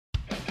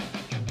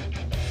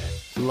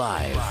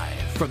Live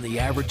from the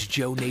Average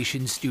Joe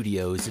Nation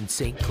studios in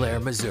St. Clair,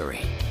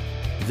 Missouri.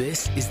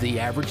 This is the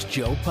Average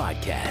Joe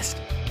Podcast,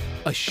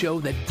 a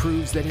show that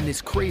proves that in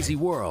this crazy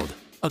world,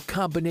 a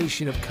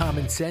combination of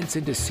common sense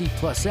and a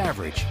C-plus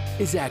average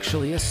is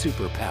actually a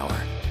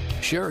superpower.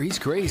 Sure, he's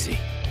crazy,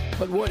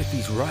 but what if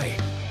he's right?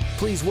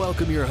 Please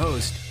welcome your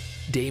host,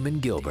 Damon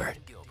Gilbert.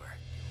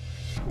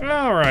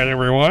 All right,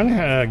 everyone.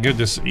 Good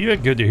to see you.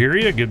 Good to hear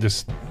you. Good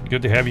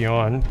to have you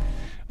on.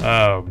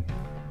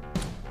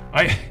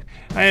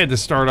 I had to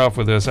start off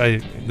with this.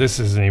 This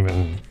isn't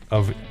even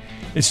of.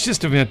 It's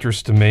just of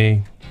interest to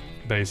me.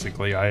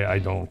 Basically, I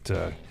don't.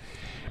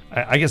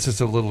 I guess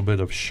it's a little bit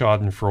of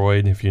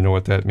Schadenfreude, if you know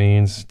what that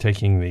means.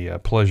 Taking the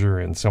pleasure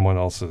in someone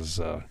else's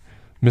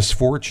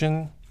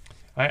misfortune.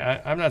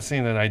 I'm not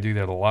saying that I do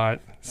that a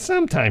lot.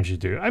 Sometimes you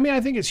do. I mean, I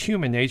think it's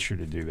human nature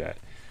to do that.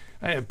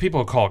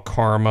 People call it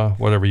karma,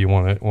 whatever you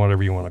want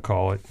to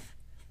call it.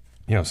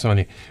 You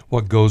know,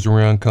 what goes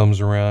around comes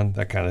around,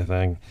 that kind of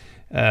thing.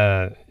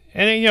 And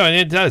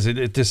it does.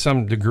 It to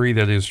some degree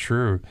that is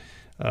true.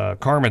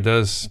 Karma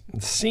does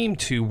seem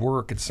to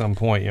work at some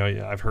point. You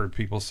know, I've heard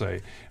people say,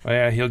 "Oh,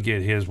 yeah, he'll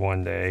get his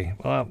one day."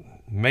 Well,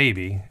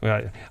 maybe.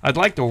 I'd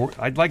like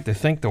to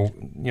think the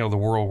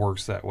world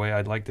works that way.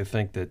 I'd like to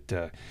think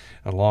that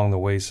along the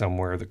way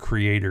somewhere, the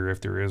Creator, if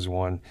there is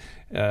one,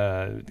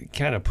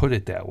 kind of put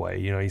it that way.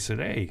 You know, he said,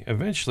 "Hey,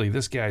 eventually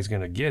this guy's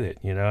going to get it."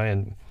 You know,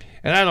 and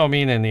I don't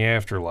mean in the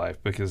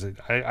afterlife, because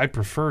I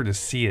prefer to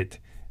see it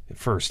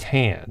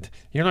firsthand.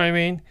 You know what I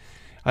mean?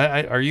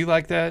 Are you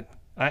like that?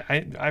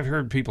 I've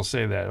heard people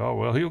say that. Oh,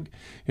 well, he'll,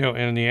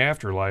 in the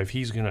afterlife,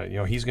 he's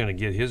gonna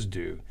get his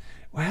due.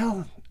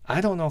 Well, I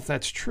don't know if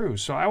that's true.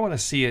 So I want to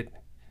see it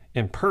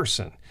in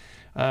person.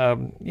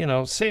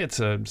 Say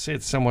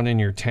it's someone in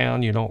your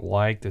town you don't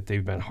like, that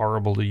they've been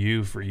horrible to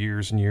you for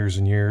years and years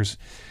and years,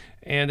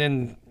 and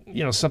then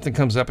something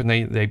comes up and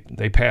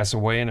they pass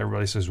away, and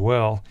everybody says,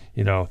 well,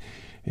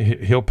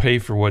 he'll pay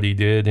for what he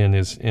did in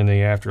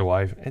the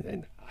afterlife.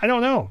 And I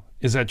don't know.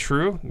 Is that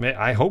true?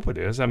 I hope it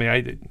is. I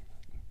mean,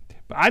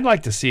 I'd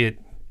like to see it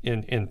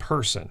in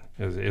person.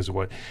 Is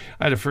what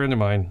I had a friend of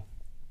mine.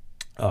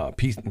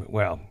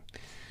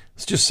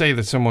 Let's just say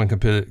that someone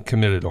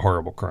committed a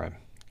horrible crime.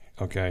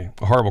 Okay,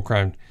 a horrible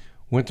crime,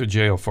 went to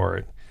jail for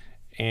it,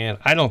 and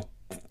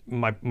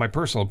my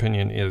personal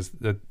opinion is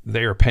that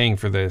they are paying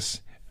for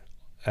this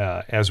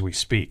as we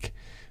speak.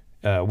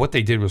 What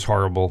they did was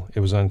horrible. It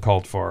was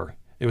uncalled for.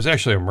 It was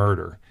actually a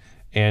murder,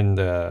 and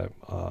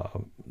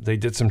they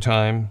did some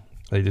time.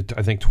 They did,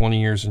 I think, 20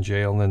 years in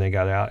jail, and then they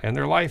got out, and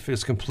their life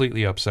is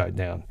completely upside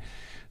down.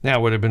 Now,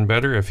 would it have been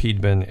better if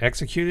he'd been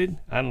executed?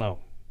 I don't know.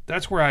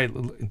 That's where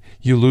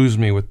you lose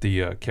me with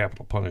the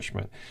capital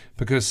punishment,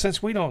 because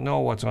since we don't know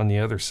what's on the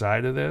other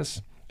side of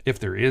this, if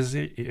there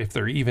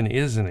even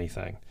is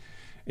anything,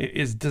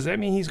 does that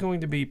mean he's going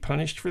to be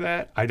punished for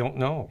that? I don't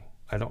know.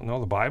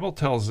 The Bible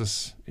tells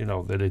us,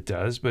 that it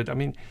does, but I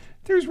mean,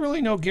 there's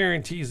really no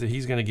guarantees that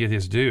he's going to get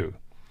his due.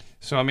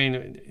 So, I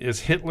mean,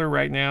 is Hitler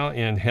right now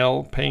in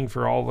hell paying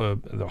for all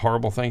the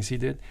horrible things he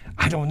did?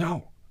 I don't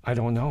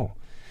know.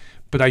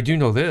 But I do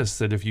know this,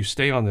 that if you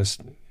stay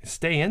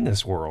in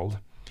this world,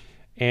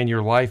 and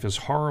your life is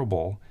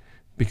horrible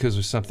because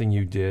of something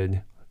you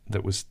did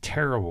that was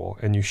terrible,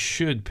 and you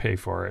should pay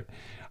for it,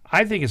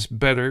 I think it's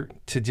better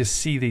to just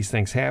see these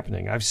things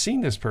happening. I've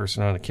seen this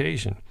person on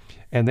occasion,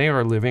 and they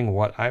are living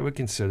what I would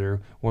consider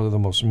one of the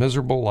most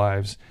miserable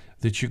lives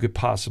that you could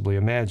possibly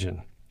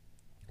imagine,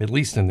 at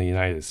least in the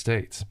United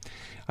States.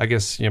 I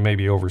guess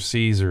maybe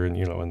overseas or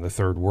in the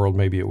third world,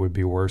 maybe it would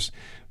be worse.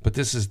 But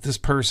this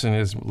person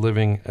is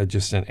living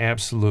just an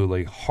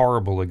absolutely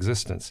horrible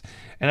existence,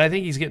 and I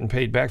think he's getting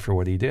paid back for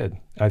what he did.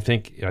 I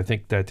think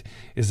that,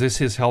 is this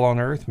his hell on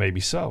earth? Maybe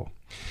so.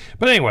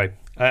 But anyway,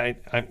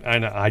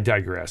 I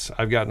digress.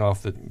 I've gotten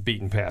off the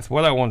beaten path.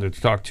 What I wanted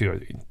to talk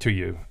to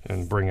you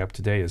and bring up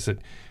today is that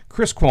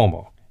Chris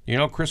Cuomo.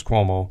 Chris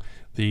Cuomo,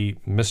 the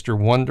Mr.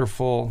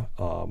 Wonderful.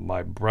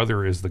 My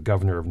brother is the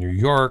governor of New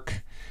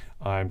York.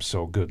 I'm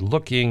so good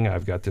looking.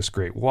 I've got this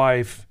great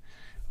wife.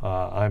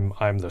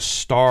 I'm the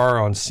star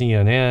on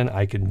CNN.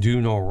 I can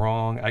do no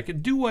wrong. I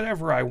can do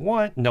whatever I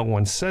want. No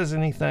one says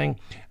anything.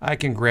 I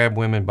can grab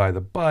women by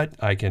the butt.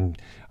 I can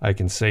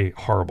say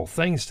horrible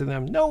things to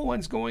them. No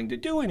one's going to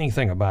do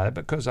anything about it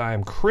because I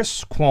am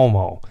Chris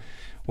Cuomo.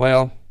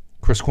 Well,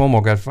 Chris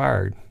Cuomo got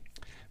fired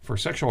for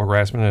sexual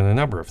harassment and a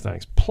number of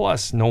things.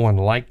 Plus, no one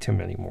liked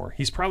him anymore.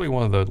 He's probably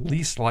one of the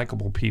least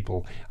likable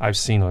people I've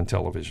seen on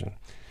television.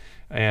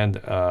 And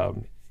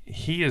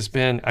he has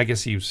been, I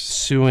guess he was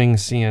suing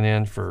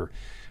CNN for,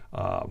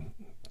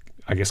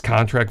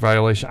 contract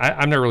violation.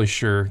 I'm not really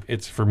sure.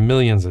 It's for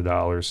millions of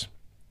dollars.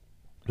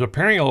 But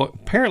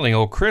apparently,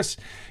 old Chris,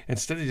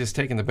 instead of just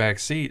taking the back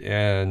seat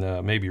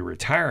and maybe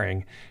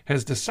retiring,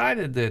 has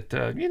decided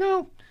that,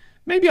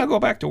 maybe I'll go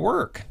back to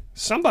work.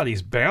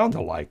 Somebody's bound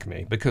to like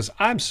me because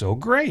I'm so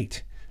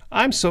great.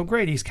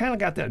 He's kind of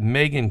got that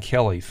Megyn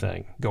Kelly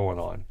thing going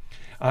on.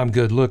 I'm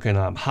good looking,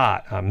 I'm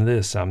hot, I'm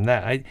this, I'm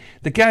that.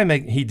 The guy,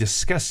 he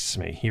disgusts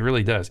me. He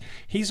really does.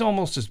 He's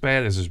almost as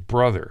bad as his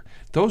brother.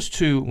 Those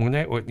two, when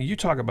you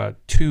talk about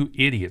two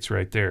idiots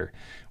right there,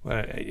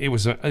 it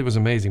was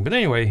amazing. But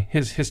anyway,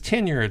 his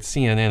tenure at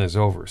CNN is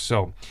over.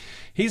 So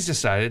he's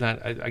decided,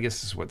 I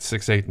guess it's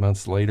 6-8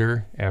 months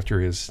later after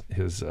his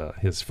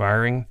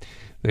firing,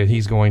 that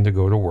he's going to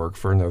go to work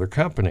for another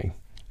company.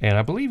 And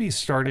I believe he's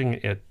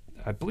starting at,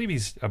 I believe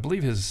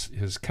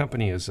his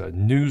company is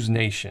News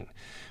Nation,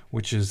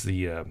 which is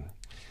I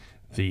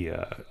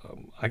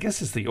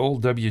guess it's the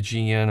old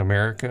WGN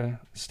America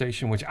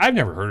station, which I've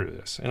never heard of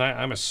this. And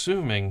I'm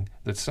assuming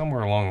that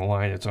somewhere along the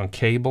line it's on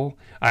cable.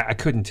 I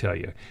couldn't tell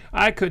you.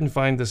 I couldn't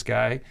find this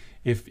guy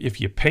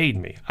if you paid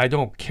me. I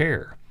don't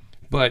care.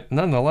 But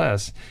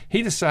nonetheless,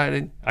 he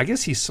decided, I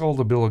guess he sold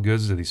a bill of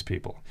goods to these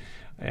people.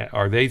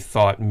 Or they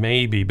thought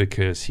maybe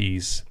because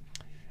he's,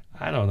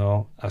 I don't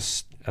know, a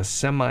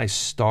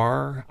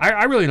semi-star.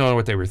 I really don't know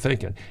what they were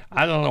thinking.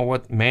 I don't know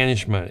what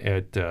management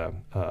at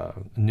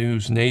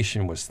News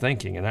Nation was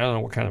thinking, and I don't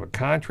know what kind of a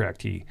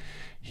contract he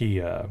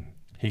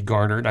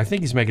garnered. I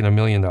think he's making $1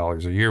 million a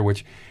year,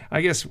 which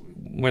I guess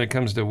when it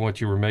comes to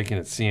what you were making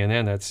at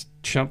CNN, that's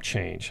chump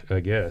change, I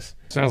guess.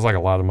 Sounds like a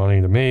lot of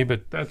money to me,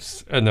 but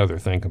that's another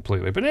thing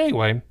completely. But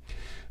anyway,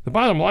 the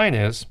bottom line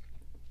is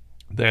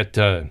that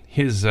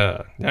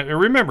now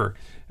remember,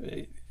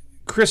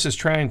 Chris is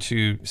trying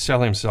to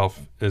sell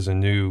himself as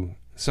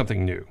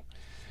something new,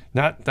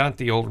 not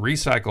the old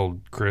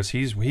recycled Chris.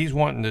 He's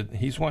wanting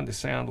to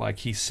sound like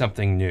he's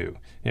something new.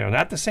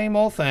 Not the same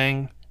old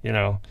thing.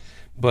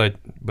 But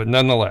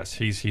nonetheless,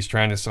 he's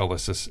trying to sell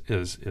this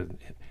as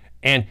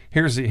and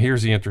here's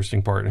the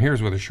interesting part, and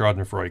here's where the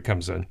Schadenfreude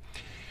comes in.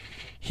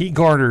 He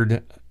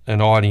garnered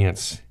an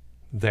audience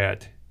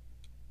that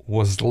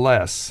was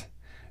less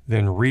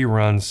than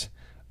reruns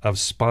of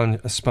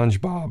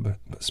SpongeBob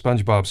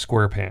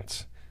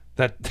SquarePants.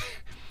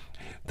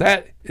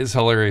 That is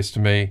hilarious to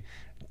me.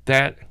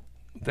 That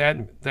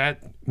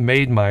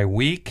made my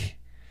week.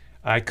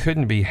 I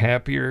couldn't be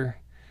happier.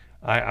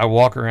 I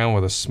walk around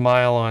with a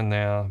smile on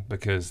now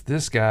because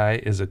this guy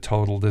is a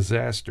total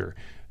disaster.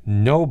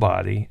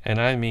 Nobody,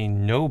 and I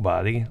mean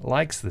nobody,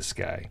 likes this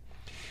guy.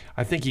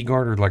 I think he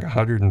garnered like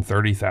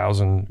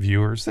 130,000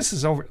 viewers. This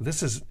is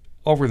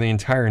over the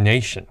entire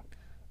nation.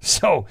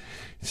 So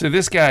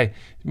this guy,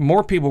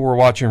 more people were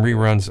watching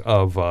reruns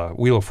of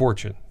Wheel of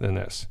Fortune than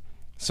this.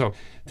 So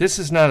this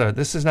is not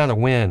a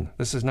win.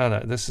 This is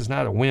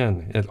not a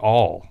win at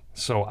all.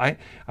 So I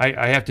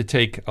have to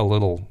take a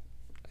little.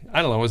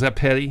 I don't know. Is that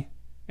petty?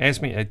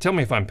 Tell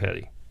me if I'm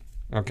petty.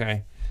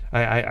 Okay.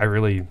 I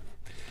really,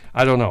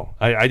 I don't know.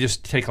 I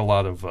just take a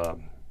lot of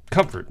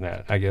comfort in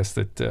that. I guess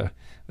that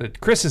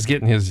Chris is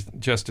getting his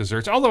just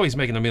desserts, although he's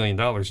making $1 million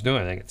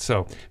doing it.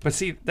 So, but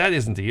see, that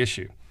isn't the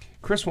issue.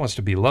 Chris wants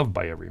to be loved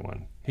by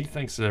everyone. He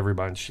thinks that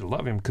everybody should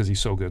love him because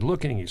he's so good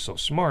looking, he's so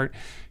smart,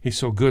 he's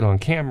so good on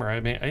camera. I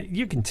mean,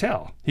 you can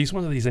tell. He's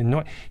one of these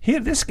annoying.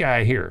 This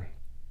guy here,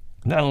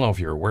 I don't know if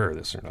you're aware of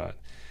this or not.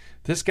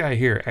 This guy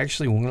here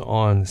actually went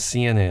on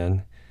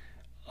CNN.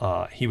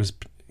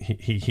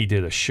 He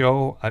did a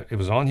show. It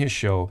was on his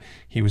show.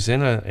 He was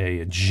in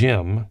a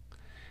gym,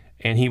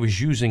 and he was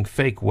using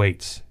fake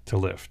weights to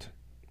lift.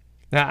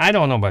 Now, I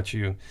don't know about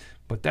you,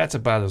 but that's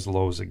about as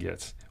low as it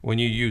gets. When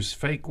you use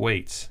fake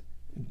weights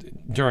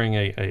during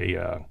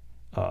an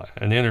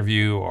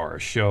interview or a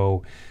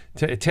show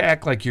to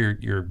act like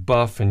you're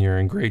buff and you're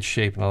in great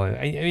shape and all that,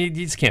 I mean,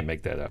 you just can't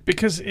make that up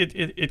because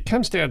it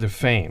comes down to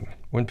fame.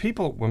 When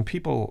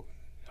people,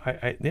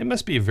 it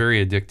must be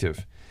very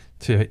addictive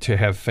to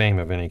have fame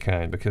of any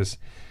kind because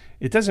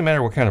it doesn't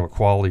matter what kind of a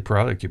quality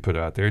product you put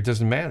out there. It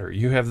doesn't matter.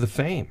 You have the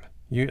fame.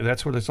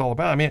 That's what it's all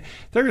about. I mean,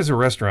 there is a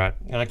restaurant,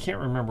 and I can't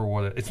remember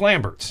what it's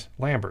Lambert's.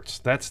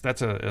 That's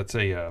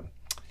a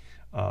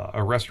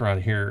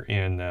restaurant here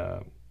in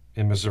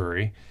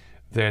Missouri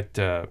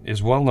that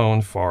is well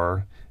known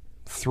for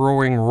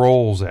throwing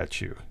rolls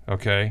at you.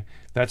 Okay,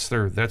 that's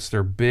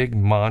their big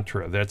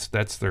mantra. That's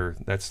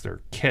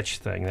their catch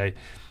thing.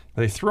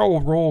 They throw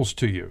rolls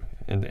to you,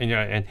 and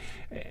I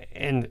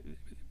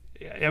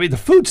mean the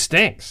food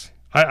stinks.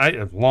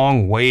 I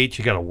long wait.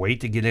 You got to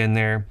wait to get in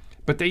there.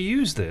 But they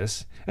use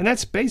this, and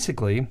that's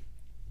basically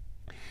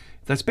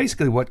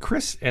what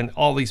Chris and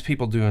all these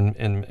people do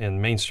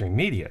in mainstream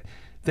media.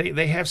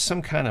 They have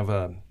some kind of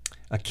a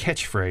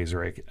catchphrase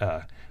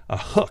or a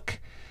hook,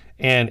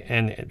 and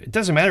it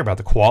doesn't matter about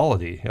the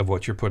quality of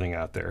what you're putting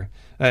out there.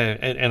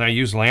 And I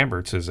use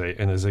Lambert's as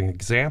an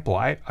example.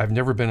 I've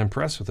never been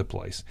impressed with the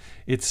place.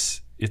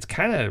 It's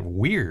kind of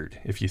weird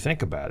if you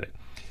think about it.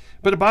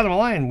 But the bottom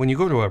line, when you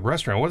go to a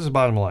restaurant, what is the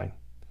bottom line?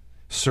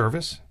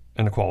 Service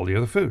and the quality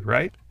of the food,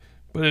 right?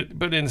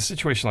 But in a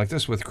situation like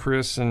this with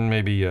Chris and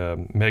maybe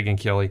Megyn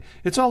Kelly,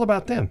 it's all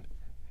about them.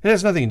 It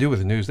has nothing to do with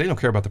the news. They don't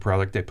care about the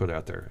product they put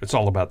out there. It's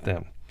all about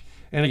them.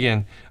 And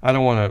again, I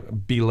don't want to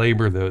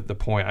belabor the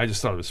point. I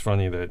just thought it was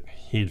funny that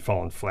he'd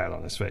fallen flat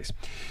on his face.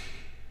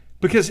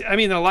 Because, I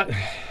mean,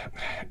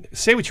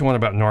 say what you want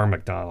about Norm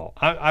Macdonald.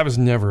 I was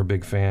never a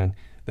big fan.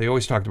 They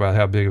always talked about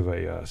how big of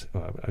a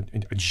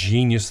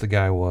genius the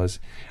guy was.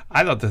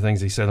 I thought the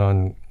things he said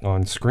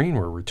on screen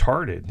were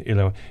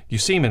retarded. You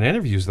see him in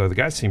interviews, though. The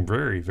guy seemed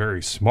very,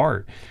 very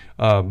smart.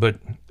 But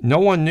no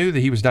one knew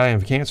that he was dying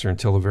of cancer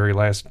until the very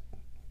last,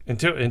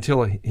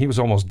 until he was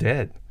almost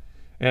dead.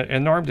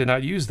 And Norm did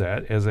not use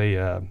that as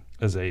a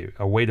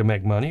way to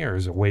make money or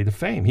as a way to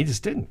fame. He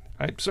just didn't.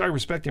 So I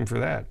respect him for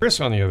that.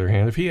 Chris, on the other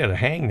hand, if he had a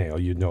hangnail,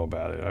 you'd know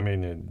about it. I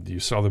mean, you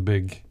saw the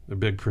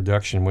big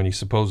production when he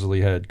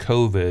supposedly had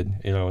COVID,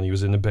 and he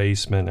was in the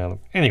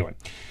basement. Anyway,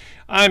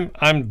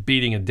 I'm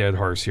beating a dead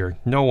horse here.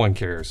 No one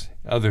cares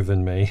other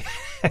than me.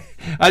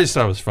 I just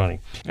thought it was funny.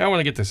 I want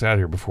to get this out of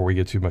here before we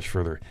get too much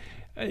further.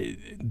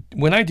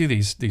 When I do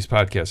these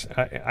podcasts,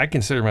 I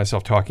consider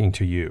myself talking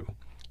to you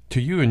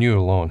and you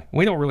alone.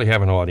 We don't really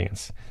have an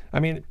audience. I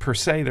mean, per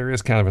se, there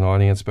is kind of an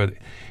audience, but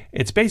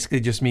it's basically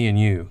just me and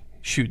you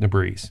shooting the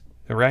breeze,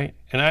 all right?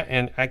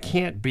 And I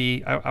can't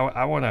be.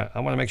 I want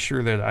to make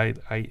sure that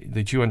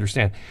that you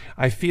understand.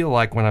 I feel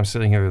like when I'm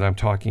sitting here that I'm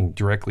talking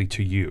directly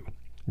to you,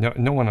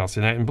 no one else.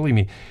 And believe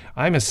me,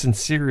 I'm as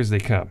sincere as they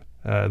come.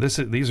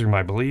 These are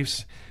my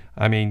beliefs.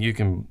 I mean, you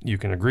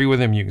can agree with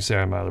him. You can say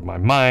I'm out of my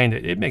mind.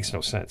 It makes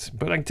no sense.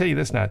 But I can tell you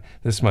this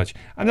much.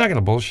 I'm not going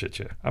to bullshit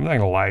you. I'm not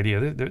going to lie to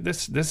you.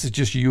 This is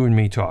just you and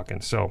me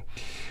talking. So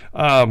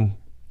I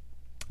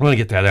want to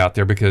get that out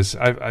there because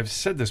I've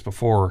said this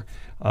before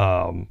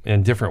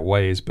in different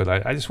ways, but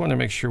I just want to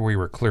make sure we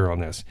were clear on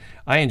this.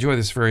 I enjoy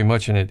this very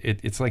much, and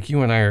it's like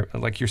you and I are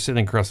like you're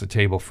sitting across the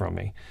table from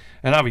me.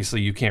 And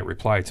obviously you can't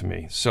reply to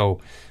me.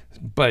 So,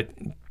 but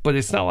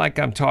it's not like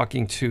I'm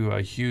talking to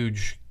a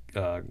huge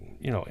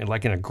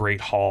like in a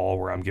great hall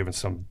where I'm giving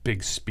some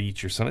big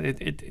speech or something.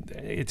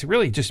 It's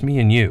really just me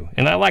and you,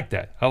 and I like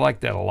that. I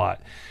like that a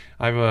lot.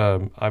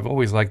 I've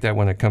always liked that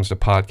when it comes to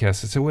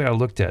podcasts. It's the way I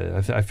looked at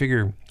it. I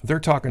figure they're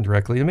talking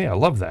directly to me. I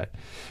love that.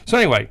 So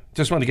anyway,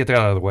 just wanted to get that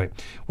out of the way.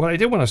 What I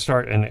did want to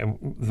start, and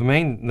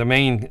the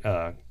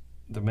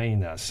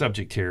main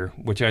subject here,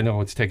 which I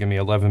know it's taken me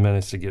 11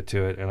 minutes to get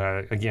to it, and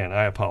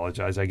I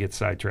apologize. I get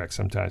sidetracked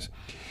sometimes.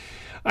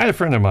 I had a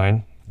friend of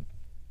mine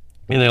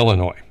in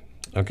Illinois.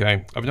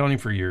 Okay, I've known him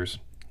for years,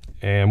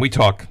 and we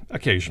talk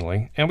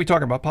occasionally, and we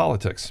talk about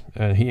politics.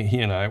 And he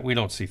and I, we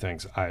don't see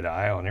things eye to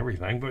eye on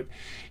everything, but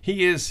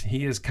he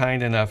is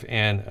kind enough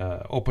and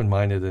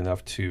open-minded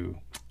enough to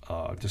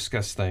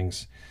discuss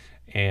things,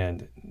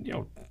 and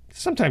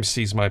sometimes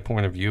sees my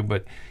point of view.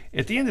 But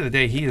at the end of the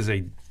day, he is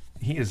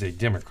a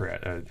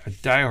Democrat, a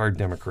diehard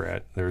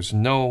Democrat. There's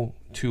no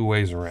two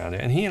ways around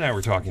it. And he and I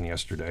were talking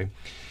yesterday,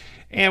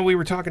 and we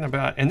were talking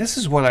about, and this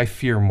is what I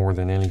fear more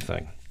than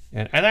anything.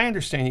 And I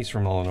understand he's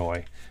from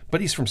Illinois, but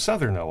he's from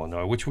Southern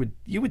Illinois, which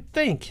you would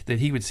think that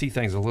he would see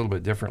things a little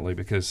bit differently,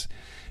 because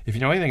if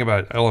you know anything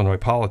about Illinois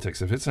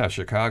politics, if it's not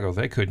Chicago,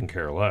 they couldn't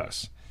care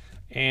less.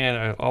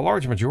 And a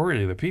large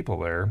majority of the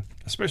people there,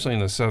 especially in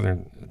the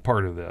southern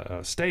part of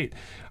the state,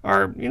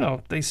 are,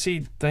 they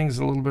see things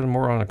a little bit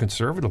more on a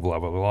conservative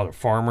level. A lot of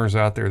farmers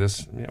out there.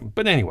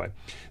 But anyway,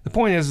 the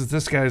point is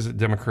this guy's a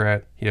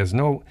Democrat. He has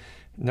no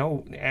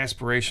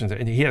aspirations,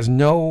 and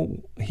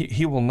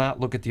he will not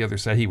look at the other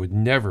side. He would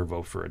never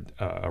vote for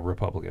a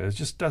Republican. It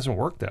just doesn't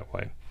work that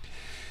way.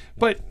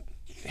 But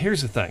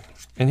here's the thing,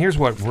 and here's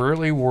what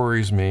really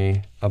worries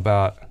me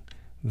about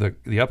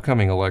the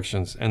upcoming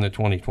elections and the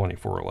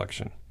 2024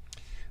 election.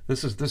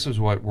 This is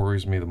what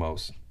worries me the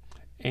most.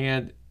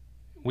 And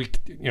we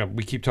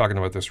keep talking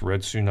about this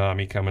red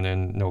tsunami coming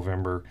in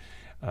November.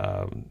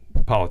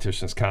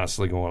 Politicians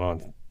constantly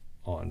going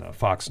on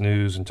Fox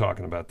News and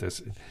talking about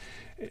this.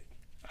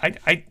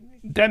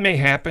 That may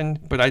happen,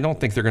 but I don't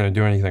think they're going to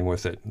do anything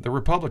with it. The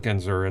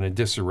Republicans are in a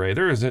disarray.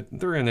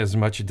 They're in as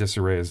much a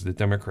disarray as the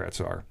Democrats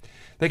are.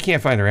 They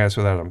can't find their ass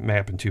without a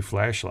map and two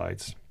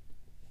flashlights.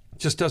 It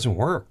just doesn't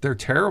work. They're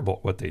terrible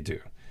at what they do.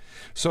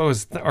 So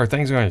are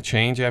things going to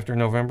change after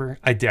November?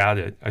 I doubt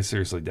it. I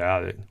seriously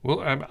doubt it.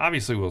 Well,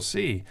 obviously we'll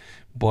see,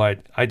 but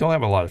I don't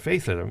have a lot of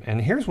faith in them.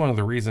 And here's one of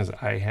the reasons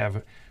I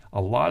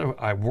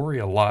worry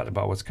a lot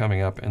about what's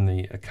coming up in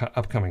the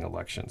upcoming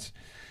elections.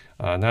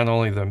 Not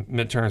only the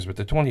midterms, but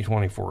the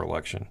 2024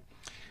 election.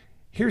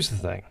 Here's the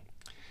thing.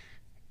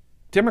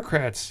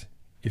 Democrats,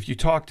 if you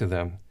talk to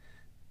them,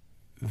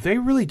 they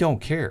really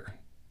don't care.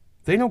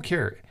 They don't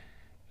care.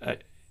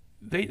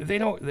 They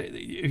don't.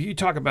 If you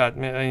talk about,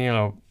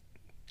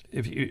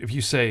 if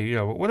you say,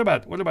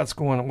 what's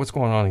going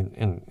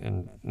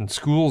on in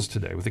schools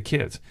today with the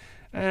kids?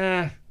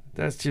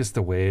 That's just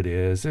the way it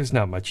is. There's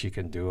not much you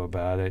can do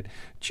about it.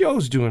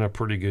 Joe's doing a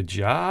pretty good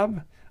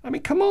job. I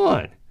mean, come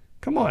on.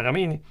 I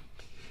mean,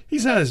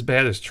 he's not as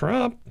bad as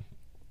Trump.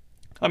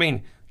 I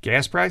mean,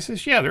 gas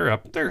prices, yeah, they're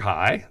up. They're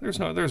high. There's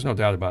no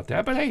doubt about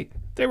that. But hey,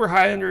 they were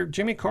high under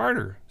Jimmy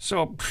Carter.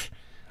 So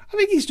I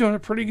think he's doing a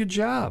pretty good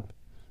job.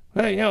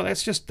 Well,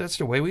 that's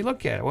the way we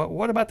look at it.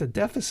 What about the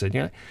deficit?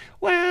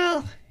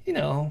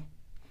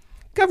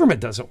 Government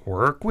doesn't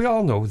work. We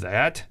all know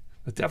that.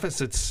 The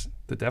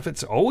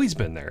deficit's always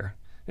been there.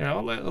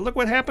 Look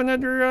what happened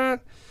under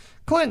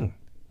Clinton.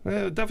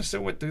 The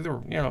deficit went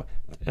through and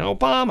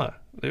Obama.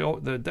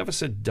 The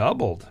deficit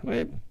doubled.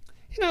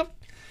 you know,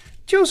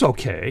 Joe's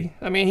okay.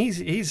 I mean,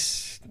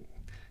 he's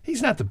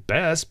not the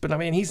best, but I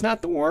mean, he's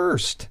not the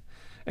worst.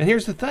 And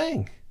here's the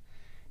thing.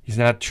 He's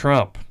not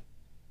Trump.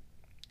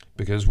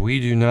 Because we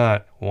do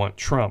not want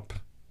Trump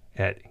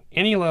at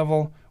any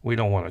level. We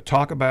don't want to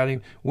talk about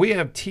him. We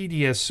have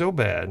TDS so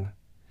bad,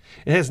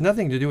 it has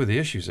nothing to do with the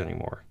issues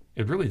anymore.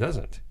 It really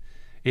doesn't.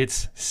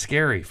 It's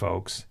scary,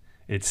 folks.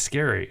 It's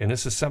scary. And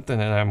this is something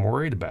that I'm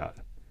worried about.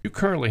 You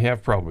currently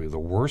have probably the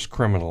worst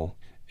criminal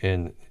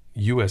in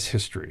U.S.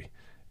 history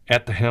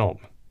at the helm.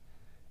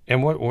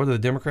 And what are the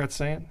Democrats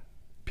saying?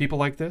 People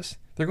like this?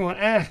 They're going,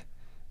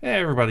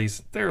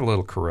 they're a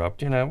little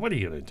corrupt. You know, what are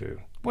you going to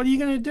do? What are you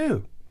going to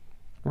do?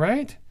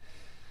 Right?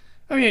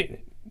 I mean,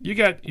 you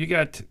got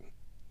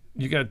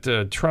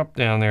Trump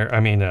down there. I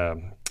mean,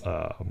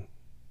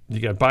 you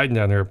got Biden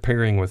down there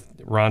appearing with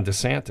Ron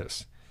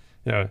DeSantis.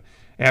 You know,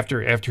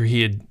 after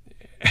he had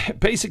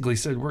basically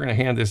said, we're going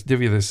to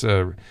divvy this.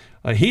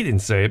 He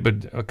didn't say it,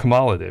 but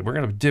Kamala did. We're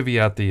going to divvy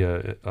out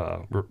the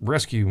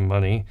rescue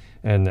money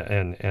and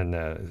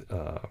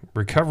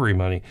recovery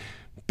money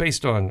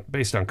based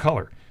on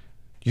color.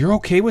 You're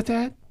okay with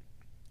that?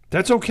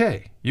 That's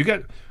okay.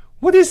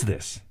 What is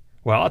this?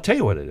 Well, I'll tell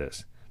you what it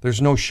is.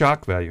 There's no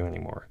shock value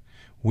anymore.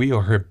 We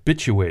are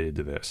habituated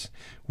to this.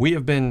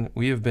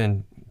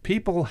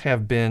 People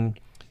have been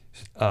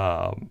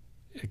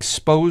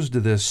exposed to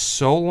this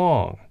so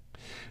long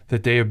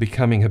that they are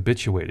becoming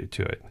habituated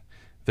to it.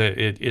 That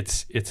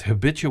it's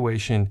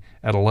habituation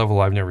at a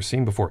level I've never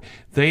seen before.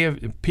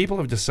 People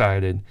have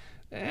decided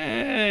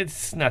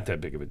it's not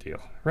that big of a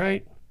deal,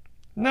 right?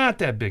 Not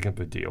that big of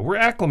a deal. We're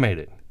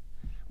acclimated.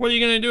 What are you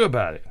going to do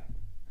about it?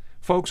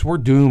 Folks, we're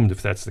doomed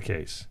if that's the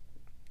case.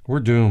 We're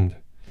doomed.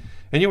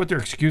 And you know what their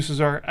excuses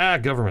are?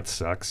 Government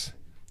sucks.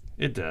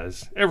 It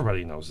does.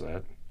 Everybody knows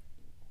that.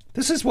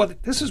 This is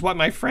what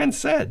my friend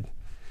said.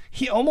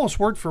 He almost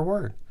word for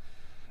word.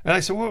 And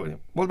I said,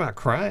 what about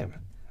crime?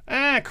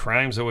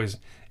 Crime's always,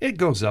 it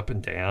goes up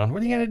and down.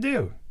 What are you going to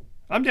do?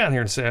 I'm down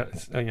here in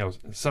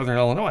Southern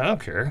Illinois. I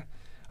don't care.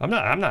 I'm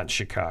not in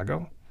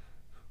Chicago.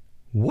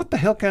 What the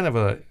hell kind of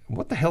a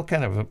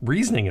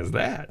reasoning is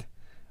that?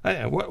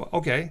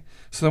 Okay.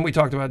 So then we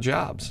talked about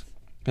jobs.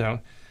 You know,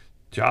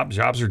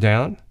 jobs are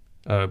down.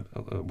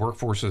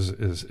 Workforce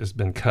has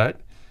been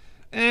cut.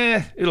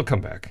 It'll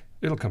come back.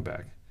 It'll come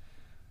back.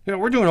 You know,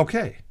 we're doing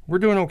okay. We're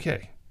doing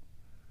okay.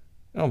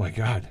 Oh my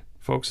God,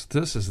 folks,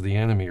 this is the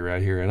enemy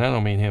right here, and I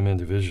don't mean him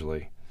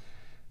individually,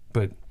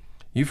 but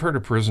you've heard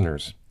of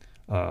prisoners,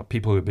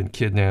 people who have been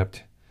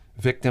kidnapped,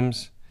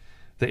 victims.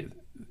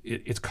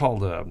 It's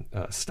called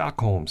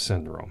Stockholm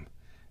syndrome.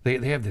 They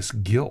have this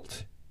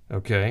guilt.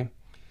 Okay,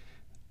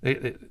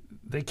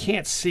 they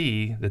can't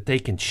see that they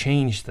can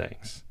change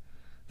things.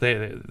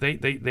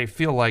 They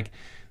feel like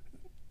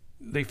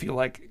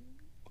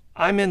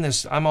I'm on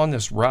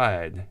this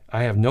ride.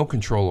 I have no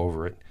control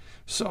over it.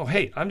 So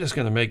hey, I'm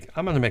going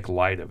to make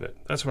light of it.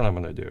 That's what I'm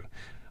going to do.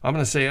 I'm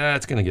going to say,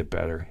 it's going to get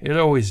better. It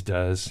always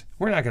does.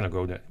 We're not going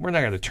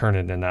to turn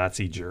into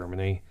Nazi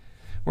Germany.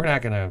 We're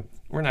not going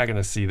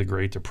to see the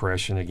Great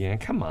Depression again.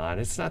 Come on,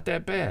 it's not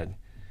that bad.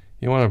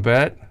 You want to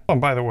bet? Oh,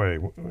 and by the way,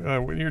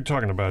 when you're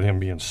talking about him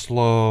being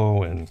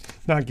slow and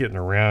not getting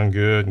around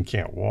good and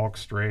can't walk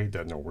straight,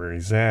 doesn't know where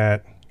he's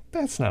at,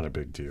 that's not a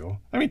big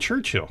deal. I mean,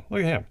 Churchill,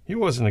 look at him. He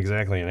wasn't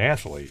exactly an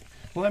athlete.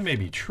 Well, that may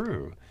be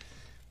true,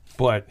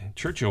 but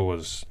Churchill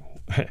was,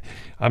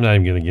 I'm not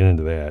even going to get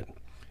into that.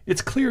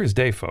 It's clear as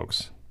day,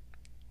 folks.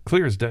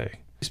 Clear as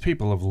day. These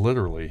people have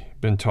literally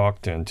been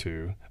talked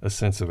into a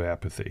sense of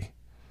apathy.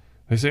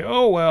 They say,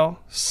 oh, well,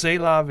 c'est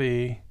la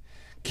vie,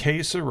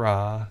 que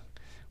sera.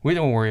 We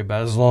don't worry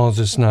about it as long as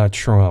it's not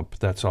Trump.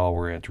 That's all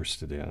we're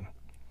interested in.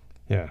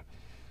 Yeah.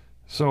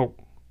 So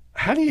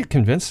how do you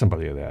convince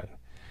somebody of that?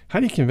 How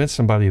do you convince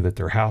somebody that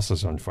their house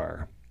is on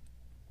fire?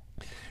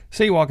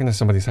 Say you walk into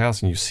somebody's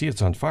house and you see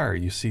it's on fire.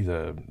 You see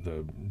the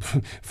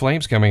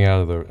flames coming out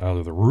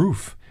of the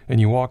roof. And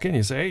you walk in and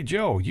you say, hey,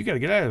 Joe, you got to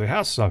get out of the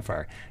house. It's on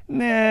fire.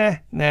 Nah,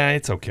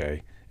 it's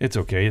okay. It's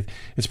okay.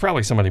 It's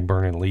probably somebody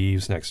burning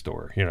leaves next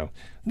door. You know.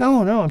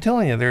 No, I'm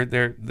telling you,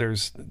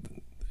 there's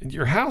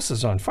your house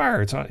is on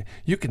fire. It's on.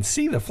 You can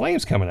see the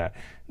flames coming out.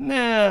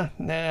 Nah.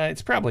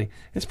 It's probably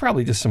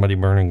just somebody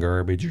burning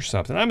garbage or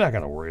something. I'm not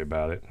going to worry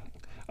about it.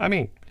 I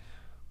mean,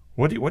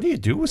 what do you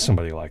do with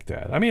somebody like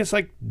that? I mean, it's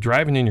like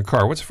driving in your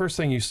car. What's the first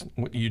thing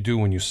you do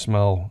when you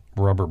smell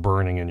rubber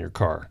burning in your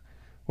car?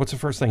 What's the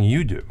first thing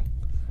you do?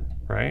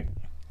 Right?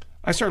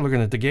 I start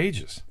looking at the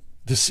gauges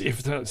to see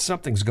if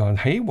something's gone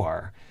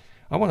haywire.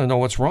 I want to know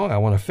what's wrong. I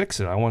want to fix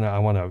it. I want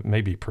to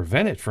maybe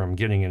prevent it from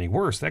getting any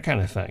worse. That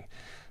kind of thing.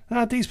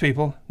 Not these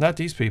people.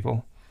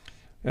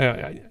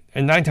 And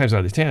 9 times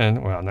out of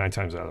 10, well, 9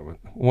 times out of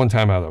 1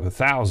 time out of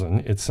 1,000,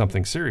 it's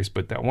something serious.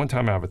 But that 1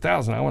 time out of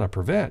 1,000, I want to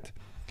prevent.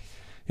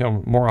 You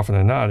know, more often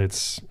than not,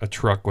 it's a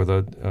truck with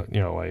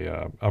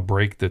a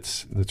brake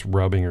that's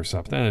rubbing or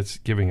something. It's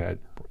giving that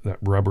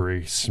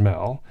rubbery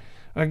smell.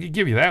 I could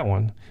give you that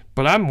one,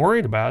 but I'm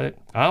worried about it.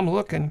 I'm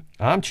looking.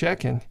 I'm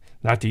checking.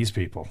 Not these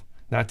people.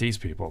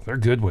 They're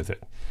good with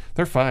it.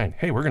 They're fine.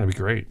 Hey, we're going to be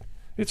great.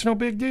 It's no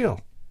big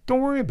deal.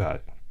 Don't worry about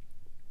it.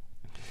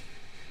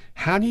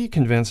 How do you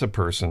convince a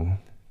person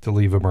to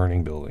leave a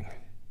burning building?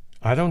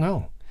 I don't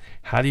know.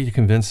 How do you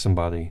convince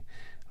somebody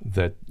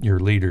that your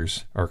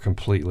leaders are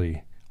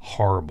completely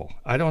horrible?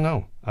 I don't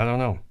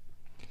know.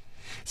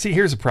 See,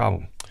 here's the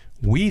problem.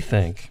 We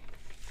think,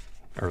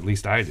 or at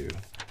least I do,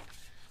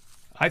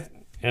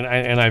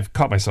 I've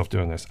caught myself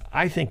doing this.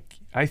 I think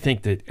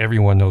that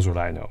everyone knows what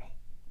I know,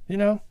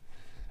 and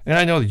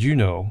I know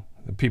that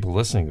the people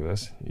listening to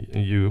this,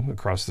 you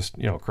across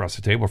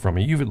the table from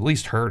me, you've at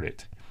least heard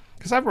it,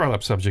 because I've brought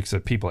up subjects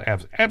that people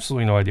have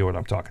absolutely no idea what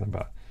I'm talking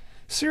about.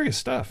 Serious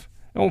stuff.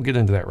 I won't get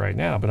into that right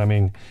now, but I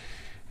mean,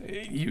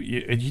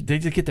 they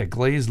just get that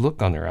glazed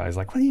look on their eyes,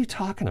 like, what are you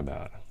talking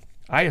about?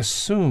 I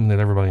assume that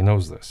everybody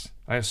knows this.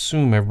 I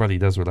assume everybody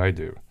does what I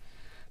do,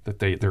 that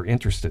they're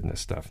interested in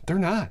this stuff. They're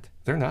not.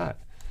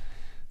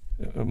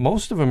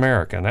 Most of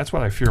America, and that's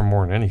what I fear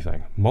more than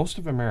anything, most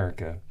of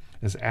America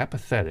is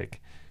apathetic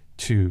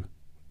to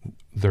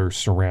their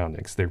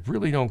surroundings. They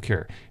really don't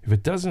care. If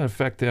it doesn't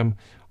affect them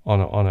on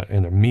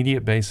an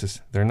immediate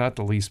basis, they're not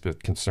the least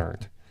bit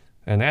concerned.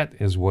 And that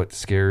is what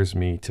scares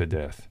me to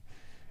death.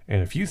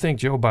 And if you think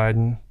Joe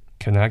Biden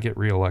cannot get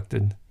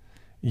reelected,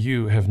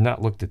 you have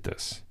not looked at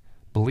this.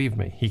 Believe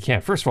me, he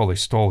can't. First of all, they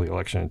stole the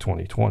election in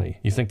 2020.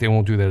 You think they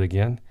won't do that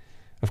again?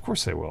 Of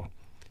course they will.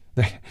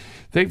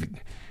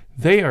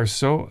 They are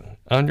so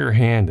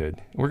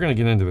underhanded. We're going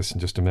to get into this in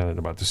just a minute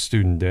about the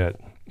student debt.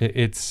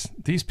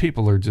 These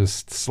people are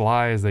just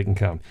sly as they can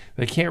come.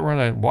 They can't run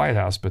a White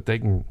House, but they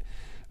can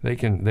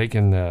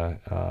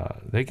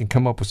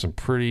come up with some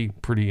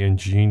pretty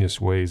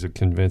ingenious ways of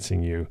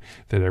convincing you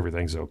that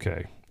everything's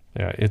okay.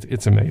 Yeah,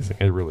 it's amazing.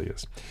 It really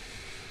is.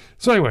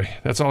 So anyway,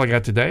 that's all I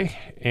got today,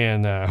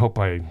 and I hope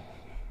I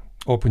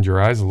opened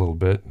your eyes a little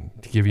bit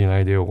to give you an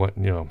idea of what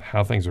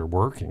how things are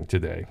working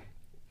today.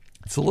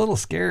 It's a little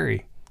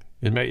scary.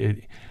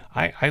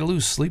 I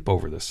lose sleep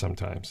over this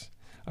sometimes.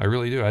 I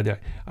really do.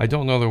 I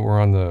don't know that we're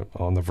on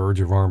the verge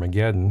of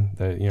Armageddon.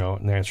 That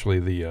naturally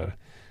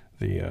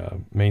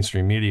the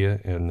mainstream media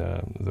and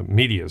the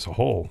media as a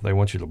whole, they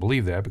want you to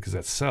believe that because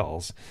that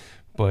sells.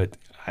 But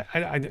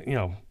I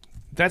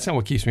that's not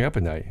what keeps me up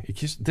at night.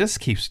 This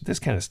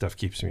kind of stuff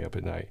keeps me up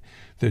at night.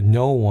 That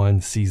no one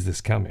sees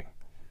this coming.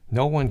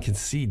 No one can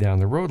see down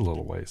the road a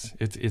little ways.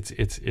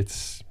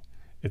 It's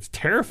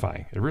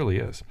terrifying. It really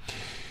is.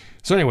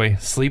 So anyway,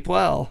 sleep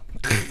well.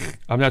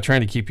 I'm not trying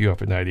to keep you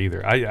up at night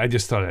either. I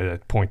just thought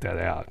I'd point that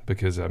out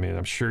because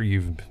I'm sure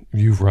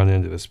you've run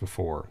into this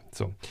before.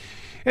 So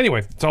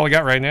anyway, that's all I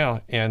got right now,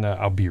 and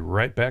I'll be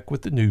right back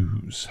with the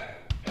news.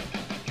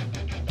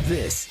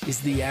 This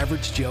is the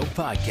Average Joe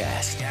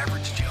Podcast. The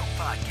Average Joe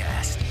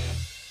Podcast.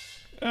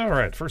 All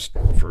right, first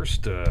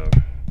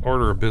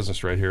order of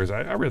business right here is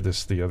I read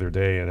this the other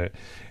day, and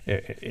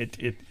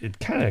it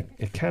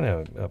kind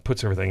of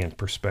puts everything in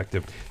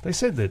perspective. They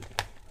said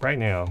that right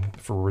now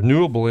for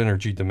renewable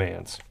energy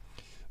demands,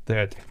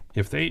 that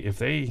if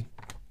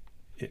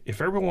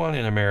everyone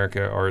in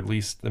America, or at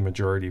least the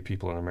majority of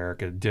people in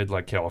America, did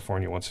like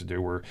California wants to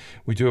do, where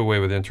we do away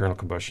with internal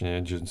combustion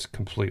engines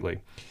completely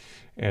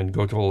and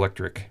go to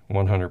electric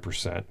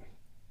 100%,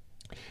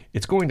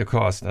 it's going to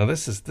cost. Now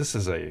this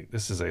is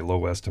a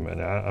low estimate.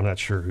 I'm not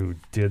sure who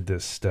did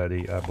this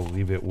study. I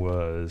believe it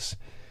was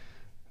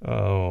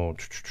Woodmac.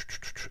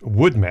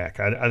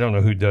 I don't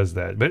know who does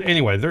that, but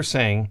anyway, they're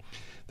saying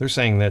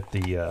that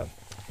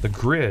the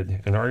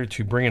grid, in order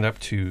to bring it up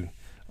to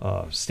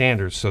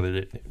standards so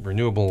that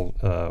renewable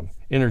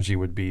energy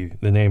would be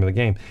the name of the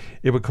game,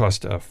 it would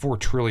cost $4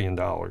 trillion.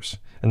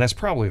 And that's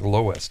probably the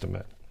low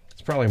estimate.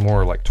 It's probably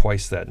more like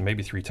twice that,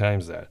 maybe 3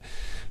 times that.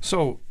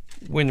 So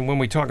when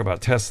we talk about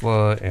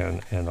Tesla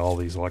and all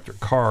these electric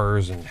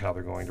cars and how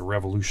they're going to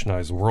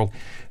revolutionize the world,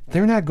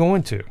 they're not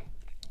going to.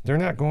 They're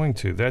not going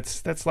to.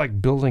 That's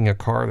like building a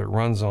car that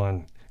runs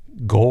on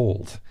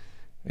gold.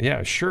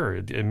 Yeah, sure,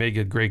 it may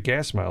get great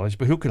gas mileage,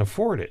 but who can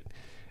afford it?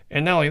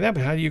 And not only that,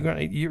 but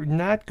you're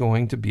not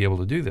going to be able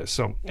to do this.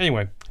 So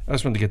anyway, I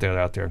just wanted to get that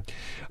out there.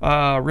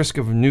 Risk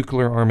of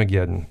nuclear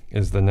Armageddon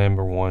is the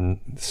number one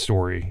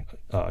story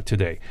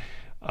today.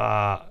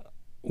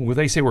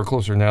 They say we're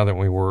closer now than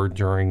we were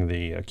during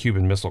the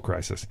Cuban Missile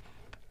Crisis.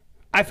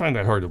 I find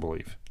that hard to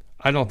believe.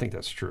 I don't think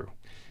that's true.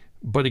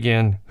 But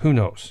again, who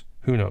knows?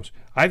 Who knows?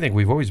 I think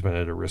we've always been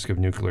at a risk of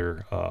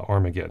nuclear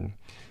Armageddon.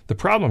 The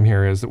problem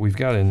here is that we've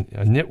got a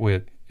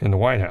nitwit in the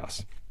White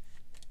House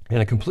and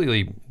a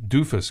completely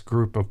doofus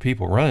group of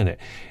people running it.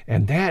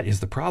 And that is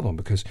the problem,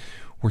 because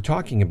we're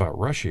talking about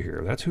Russia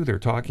here. That's who they're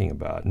talking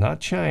about, not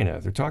China.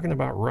 They're talking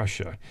about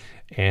Russia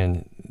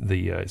and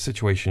the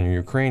situation in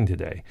Ukraine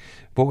today.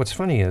 But what's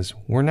funny is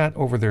we're not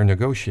over there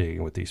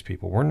negotiating with these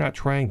people. We're not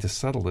trying to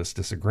settle this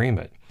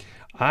disagreement.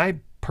 I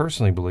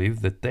personally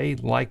believe that they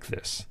like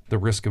this, the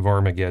risk of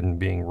Armageddon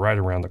being right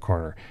around the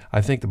corner.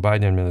 I think the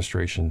Biden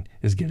administration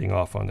is getting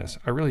off on this.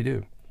 I really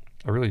do.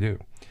 I really do.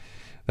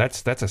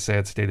 That's a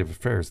sad state of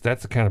affairs.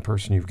 That's the kind of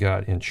person you've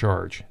got in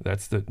charge.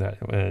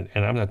 And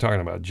I'm not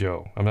talking about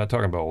Joe. I'm not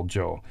talking about old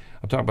Joe.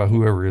 I'm talking about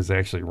whoever is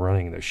actually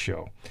running this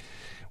show.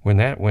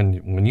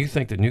 When you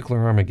think that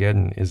nuclear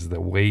Armageddon is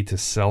the way to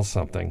sell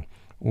something,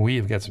 we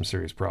have got some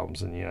serious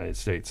problems in the United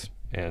States.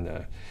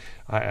 And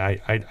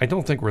I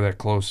don't think we're that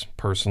close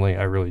personally.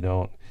 I really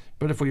don't.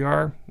 But if we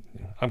are,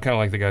 I'm kind of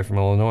like the guy from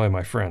Illinois,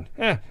 my friend.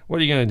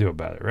 What are you going to do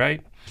about it,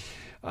 right?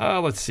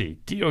 Let's see.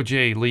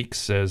 DOJ leaks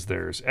says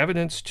there's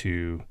evidence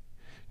to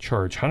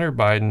charge Hunter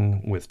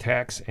Biden with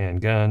tax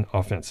and gun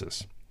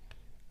offenses.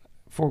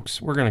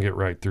 Folks, we're going to get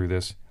right through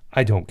this.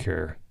 I don't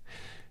care.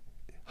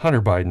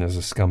 Hunter Biden is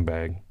a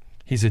scumbag.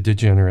 He's a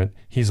degenerate.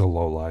 He's a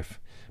lowlife.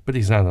 But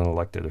he's not an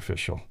elected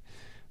official.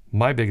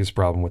 My biggest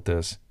problem with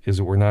this is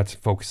that we're not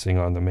focusing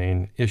on the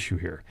main issue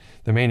here.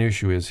 The main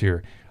issue is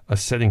here, a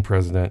sitting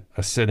president,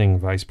 a sitting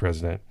vice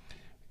president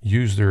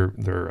use their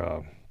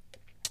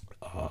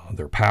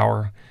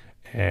power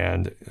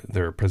and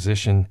their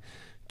position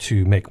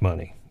to make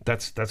money.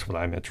 That's what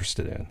I'm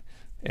interested in.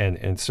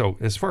 And so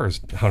as far as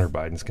Hunter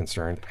Biden's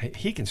concerned,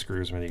 he can screw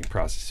as many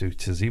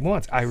prostitutes as he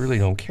wants. I really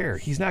don't care.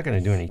 He's not going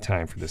to do any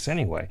time for this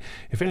anyway.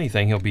 If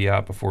anything, he'll be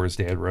out before his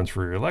dad runs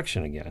for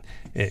re-election again.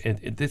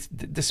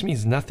 This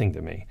means nothing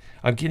to me.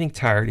 I'm getting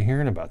tired of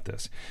hearing about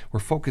this. We're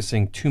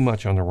focusing too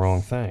much on the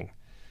wrong thing.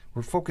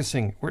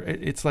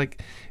 It's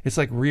like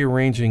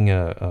rearranging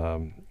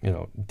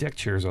deck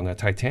chairs on that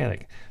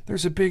Titanic.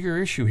 There's a bigger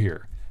issue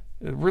here.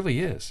 It really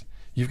is.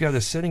 You've got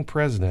a sitting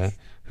president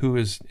who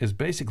is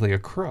basically a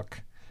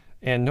crook.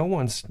 And no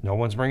one's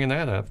bringing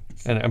that up.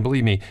 And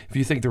believe me, if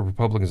you think the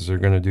Republicans are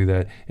going to do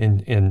that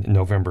in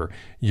November,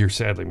 you're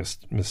sadly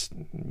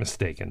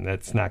mistaken.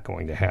 That's not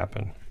going to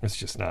happen. It's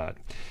just not.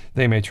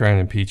 They may try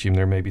and impeach him.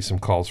 There may be some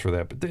calls for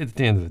that. But at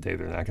the end of the day,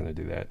 they're not going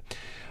to do that.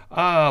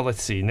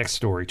 Let's see. Next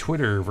story.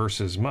 Twitter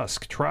versus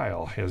Musk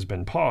trial has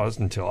been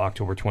paused until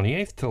October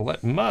 28th to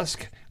let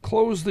Musk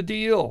close the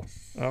deal.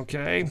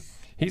 Okay?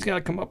 He's got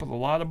to come up with a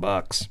lot of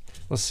bucks.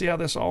 Let's see how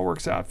this all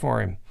works out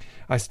for him.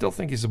 I still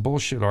think he's a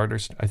bullshit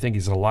artist. I think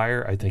he's a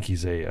liar. I think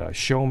he's a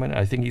showman.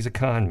 I think he's a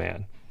con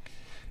man.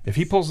 If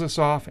he pulls this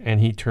off and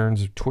he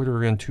turns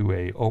Twitter into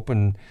a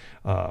open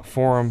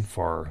forum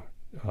for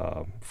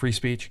free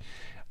speech,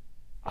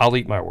 I'll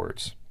eat my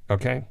words.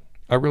 Okay?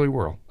 I really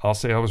will. I'll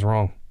say I was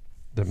wrong.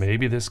 That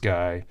maybe this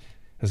guy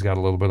has got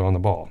a little bit on the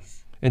ball.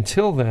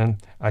 Until then,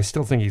 I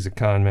still think he's a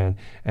con man,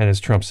 and as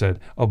Trump said,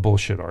 a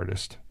bullshit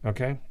artist.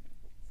 Okay?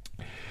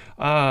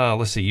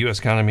 Let's see. U.S.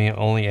 economy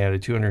only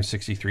added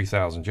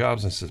 263,000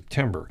 jobs in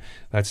September.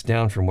 That's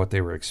down from what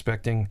they were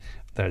expecting.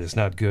 That is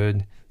not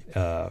good.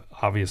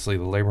 Obviously,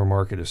 the labor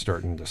market is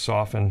starting to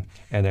soften,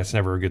 and that's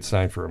never a good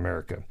sign for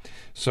America.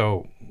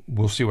 So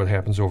we'll see what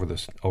happens over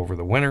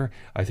the winter.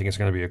 I think it's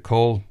going to be a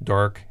cold,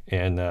 dark,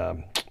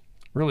 and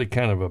really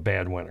kind of a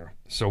bad winter.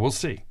 So we'll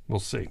see.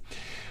 Let's see.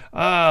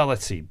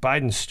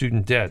 Biden's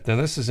student debt. Now,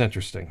 this is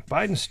interesting.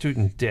 Biden's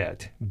student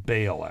debt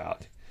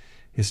bailout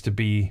is to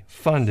be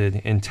funded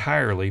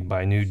entirely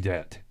by new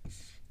debt,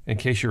 in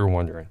case you were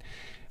wondering.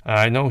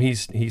 I know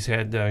he's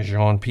had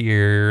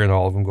Jean-Pierre and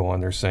all of them go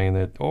on there saying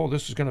that,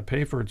 this is going to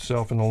pay for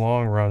itself in the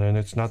long run, and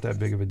it's not that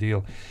big of a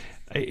deal.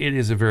 It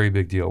is a very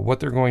big deal. What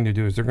they're going to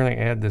do is they're going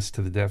to add this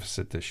to the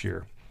deficit this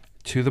year,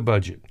 to the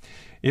budget.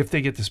 If they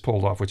get this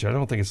pulled off, which I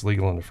don't think it's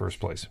legal in the first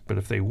place, but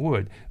if they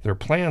would, their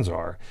plans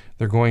are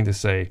they're going to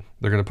say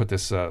they're going to put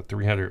this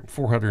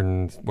 400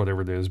 and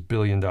whatever it is, $1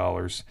 billion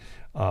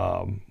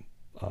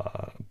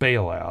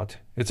bailout.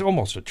 It's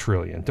almost $1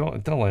 trillion.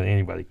 Don't let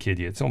anybody kid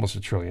you. It's almost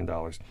 $1 trillion.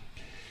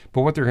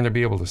 But what they're going to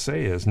be able to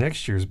say is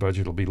next year's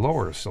budget will be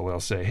lower. So they'll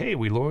say, hey,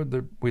 we lowered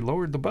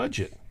the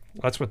budget.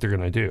 That's what they're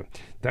going to do.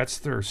 That's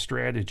their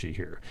strategy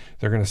here.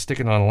 They're going to stick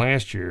it on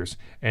last year's,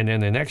 and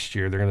then the next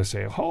year they're going to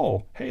say,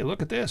 hey,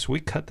 look at this. We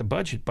cut the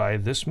budget by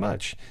this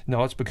much.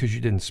 No, it's because you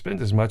didn't spend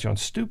as much on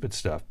stupid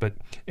stuff. But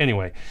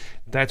anyway,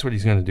 that's what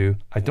he's going to do.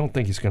 I don't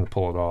think he's going to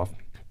pull it off.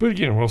 But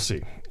again, we'll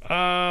see.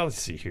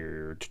 Let's see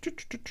here.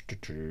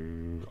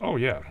 Oh,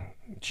 yeah.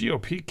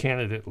 GOP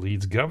candidate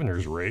leads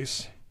governor's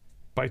race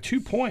by 2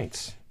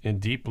 points in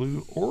Deep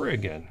Blue,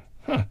 Oregon.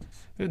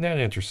 Isn't that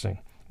interesting?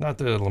 Not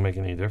that it'll make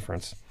any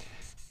difference,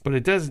 but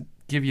it does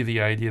give you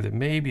the idea that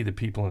maybe the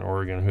people in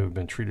Oregon who have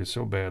been treated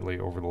so badly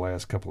over the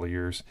last couple of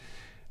years,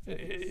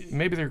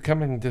 maybe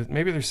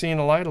they're seeing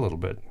the light a little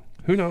bit.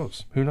 Who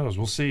knows?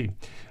 We'll see.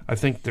 I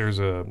think there's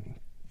an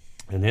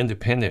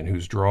independent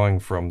who's drawing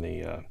from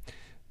the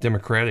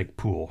Democratic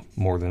pool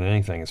more than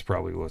anything is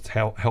probably what's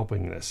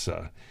helping this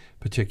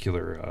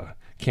particular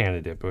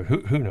candidate, but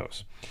who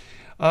knows?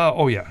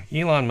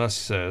 Elon Musk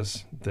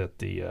says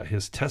that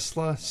his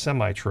Tesla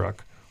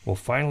semi-truck will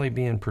finally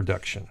be in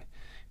production.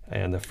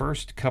 And the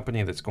first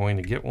company that's going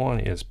to get one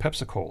is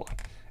Pepsi-Cola.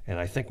 And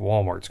I think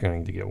Walmart's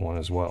going to get one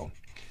as well.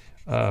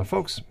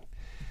 Folks,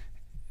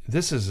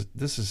 this is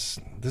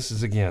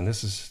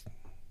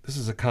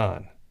a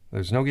con.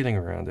 There's no getting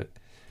around it.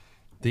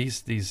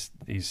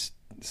 These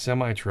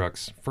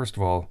semi-trucks, first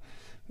of all,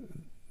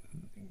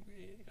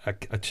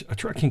 a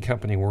trucking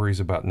company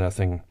worries about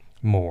nothing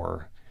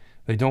more.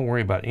 They don't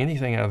worry about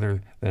anything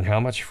other than how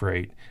much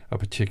freight a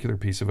particular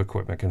piece of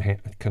equipment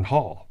can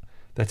haul.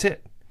 That's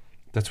it.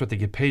 That's what they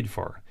get paid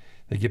for.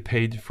 They get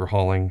paid for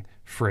hauling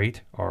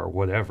freight or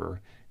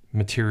whatever,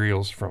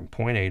 materials from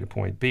point A to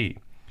point B.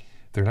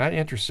 They're not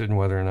interested in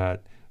whether or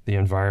not the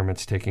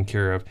environment's taken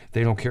care of.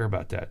 They don't care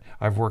about that.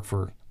 I've worked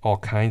for all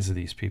kinds of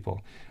these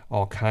people,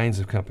 all kinds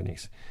of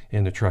companies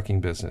in the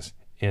trucking business,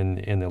 in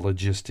the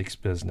logistics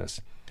business.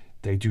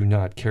 They do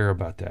not care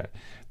about that.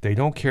 They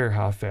don't care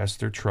how fast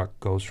their truck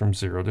goes from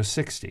 0 to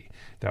 60.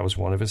 That was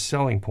one of his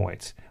selling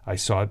points. I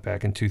saw it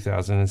back in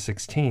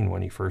 2016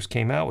 when he first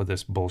came out with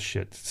this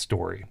bullshit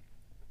story.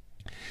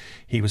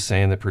 He was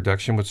saying that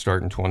production would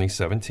start in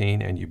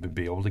 2017 and you would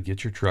be able to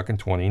get your truck in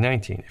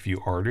 2019. If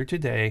you order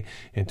today,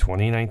 in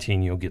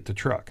 2019, you'll get the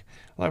truck.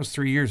 Well, that was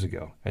 3 years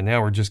ago, and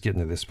now we're just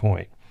getting to this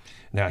point.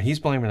 Now, he's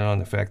blaming it on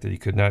the fact that he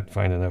could not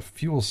find enough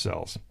fuel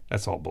cells.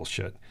 That's all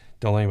bullshit.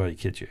 Don't let anybody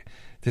kid you.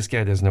 This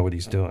guy doesn't know what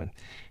he's doing.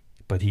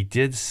 But he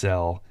did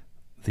sell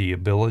the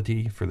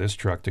ability for this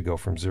truck to go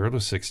from 0 to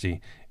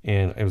 60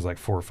 in, it was like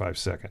 4 or 5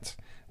 seconds.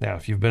 Now,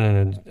 if you've been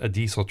in a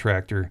diesel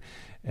tractor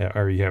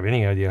or you have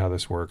any idea how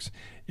this works,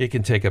 it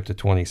can take up to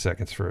 20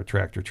 seconds for a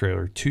tractor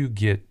trailer to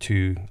get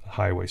to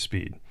highway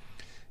speed.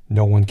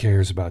 No one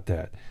cares about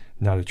that.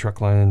 Not a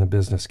truck line in the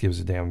business gives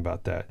a damn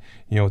about that.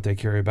 You know what they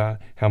care about?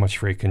 How much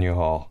freight can you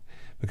haul?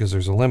 Because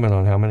there's a limit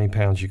on how many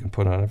pounds you can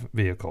put on a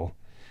vehicle.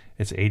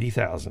 It's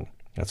 80,000.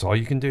 That's all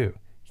you can do.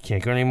 You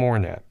can't go any more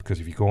than that, because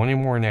if you go any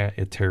more than that,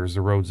 it tears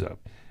the roads up.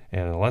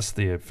 And unless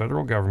the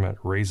federal government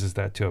raises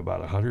that to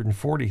about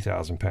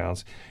 140,000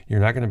 pounds, you're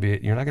not going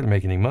to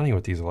make any money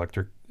with these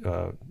electric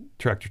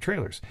tractor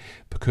trailers,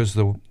 because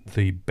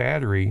the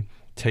battery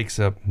takes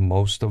up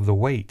most of the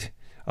weight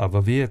of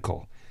a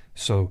vehicle.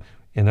 So,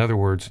 in other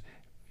words,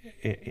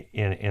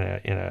 in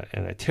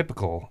a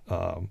typical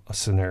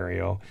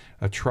scenario,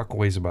 a truck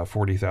weighs about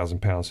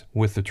 40,000 pounds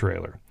with the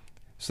trailer.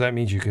 So that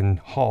means you can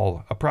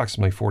haul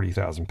approximately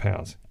 40,000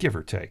 pounds, give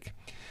or take.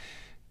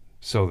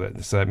 So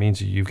that means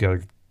you've got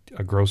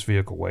a gross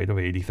vehicle weight of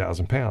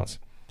 80,000 pounds.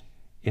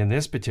 In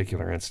this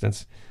particular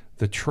instance,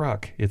 the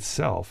truck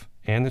itself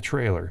and the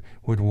trailer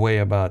would weigh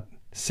about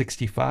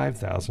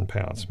 65,000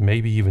 pounds,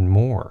 maybe even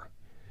more.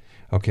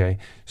 Okay,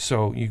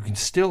 so you can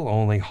still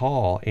only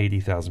haul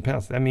 80,000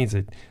 pounds. That means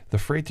that the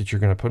freight that you're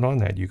going to put on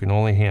that, you can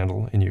only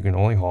handle and you can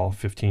only haul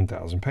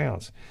 15,000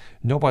 pounds.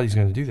 Nobody's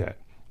going to do that.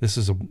 This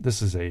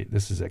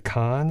is a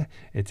con.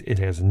 It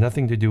has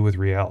nothing to do with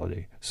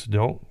reality. So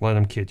don't let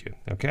them kid you.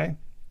 Okay.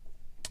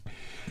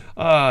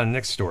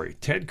 Next story.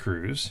 Ted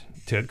Cruz,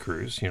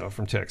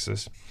 from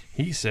Texas.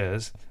 He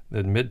says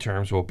that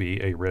midterms will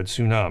be a red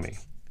tsunami.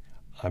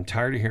 I'm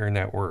tired of hearing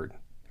that word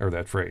or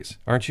that phrase.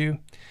 Aren't you?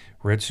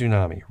 Red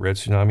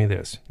tsunami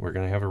this. We're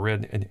going to have a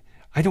red. And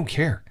I don't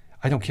care.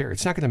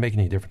 It's not going to make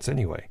any difference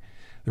anyway.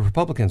 The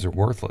Republicans are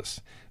worthless.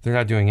 They're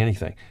not doing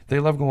anything. They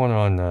love going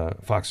on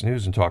Fox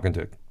News and talking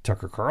to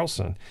Tucker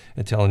Carlson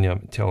and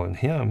telling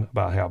him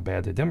about how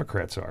bad the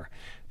Democrats are.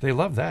 They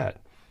love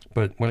that.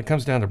 But when it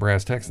comes down to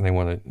brass tacks and they don't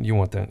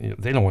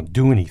want to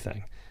do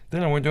anything. They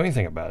don't want to do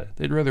anything about it.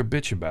 They'd rather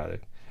bitch about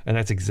it. And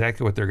that's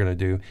exactly what they're going to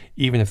do,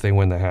 even if they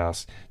win the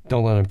House.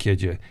 Don't let them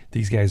kid you.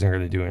 These guys aren't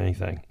going to do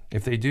anything.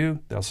 If they do,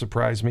 they'll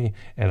surprise me,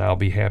 and I'll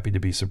be happy to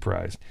be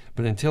surprised.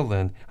 But until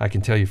then, I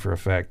can tell you for a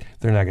fact,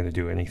 they're not going to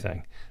do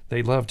anything.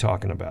 They love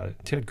talking about it.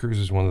 Ted Cruz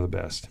is one of the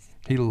best.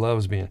 He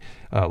loves being.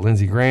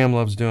 Lindsey Graham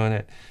loves doing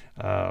it.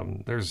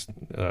 There's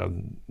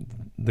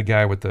the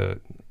guy with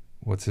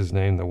what's his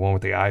name? The one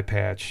with the eye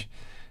patch.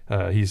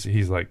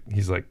 He's like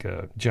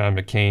John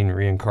McCain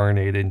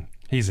reincarnated.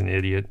 He's an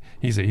idiot.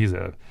 He's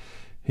a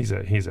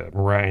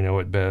rhino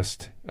at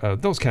best.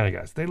 Those kind of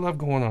guys. They love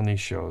going on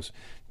these shows,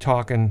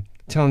 talking,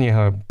 telling you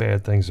how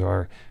bad things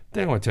are.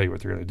 They don't want to tell you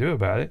what they're going to do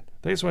about it.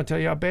 They just want to tell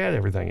you how bad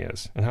everything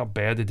is and how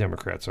bad the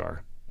Democrats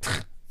are.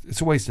 It's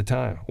a waste of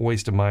time, a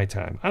waste of my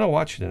time. I don't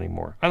watch it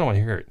anymore. I don't want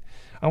to hear it.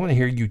 I want to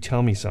hear you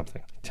tell me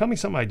something. Tell me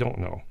something I don't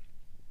know.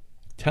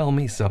 Tell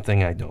me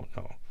something I don't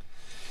know.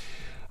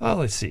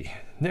 Let's see.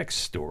 Next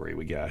story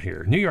we got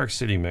here. New York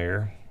City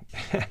Mayor.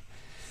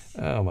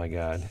 Oh, my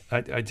God.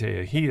 I tell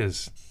you, he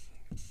is...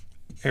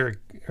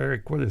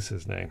 Eric, what is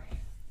his name?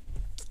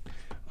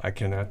 I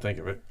cannot think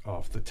of it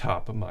off the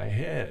top of my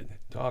head.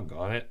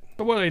 Doggone it.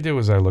 But what I did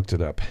was I looked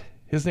it up.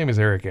 His name is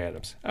Eric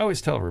Adams. I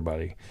always tell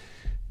everybody,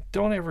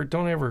 don't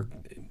ever,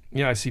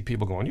 I see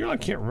people going, I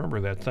can't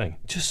remember that thing.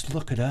 Just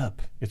look it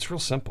up. It's real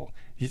simple.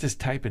 You just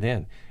type it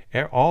in.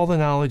 All the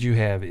knowledge you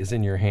have is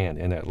in your hand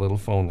in that little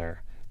phone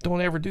there.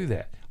 Don't ever do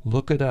that.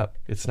 Look it up.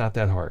 It's not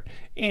that hard.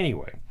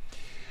 Anyway,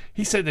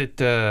 he said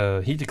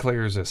that he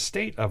declares a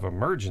state of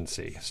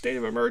emergency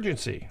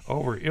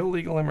over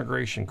illegal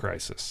immigration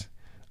crisis.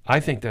 I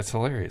think that's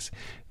hilarious.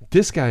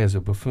 This guy is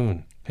a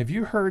buffoon. Have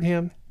you heard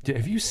him?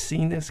 Have you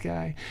seen this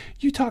guy?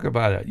 You talk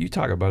about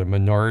a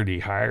minority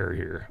hire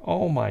here.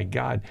 Oh my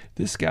God,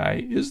 this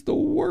guy is the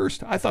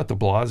worst. I thought de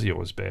Blasio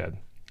was bad.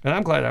 And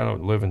I'm glad I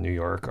don't live in New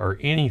York or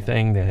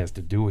anything that has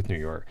to do with New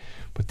York.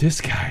 But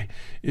this guy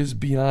is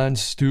beyond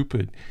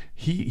stupid.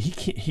 He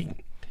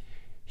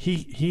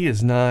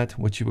is not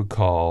what you would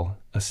call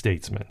a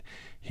statesman.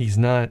 He's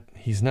not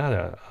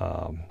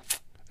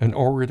an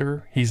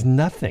orator. He's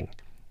nothing.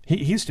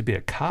 He used to be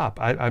a cop.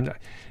 I'm not,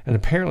 and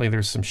apparently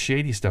there's some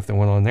shady stuff that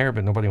went on there,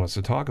 but nobody wants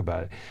to talk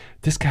about it.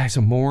 This guy's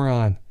a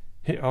moron.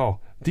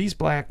 These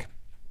black,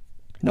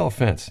 no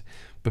offense,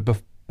 but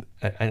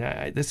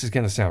this is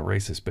going to sound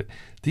racist, but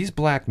these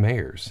black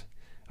mayors,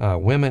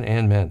 women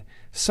and men,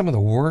 some of the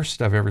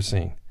worst I've ever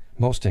seen,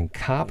 most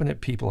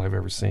incompetent people I've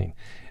ever seen.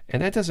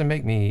 And that doesn't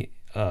make me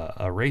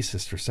a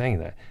racist for saying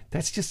that.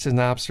 That's just an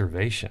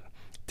observation.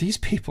 These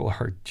people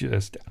are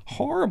just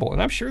horrible.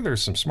 And I'm sure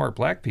there's some smart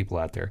black people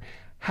out there.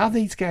 How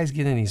these guys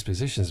get in these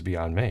positions is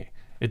beyond me.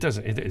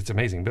 It's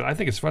amazing. But I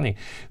think it's funny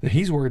that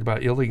he's worried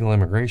about illegal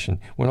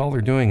immigration when all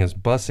they're doing is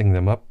busing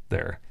them up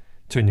there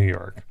to New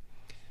York.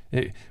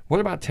 What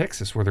about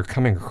Texas, where they're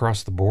coming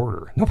across the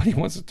border? Nobody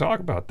wants to talk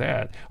about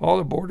that. Oh,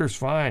 the border's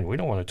fine. We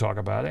don't want to talk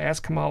about it.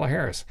 Ask Kamala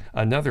Harris,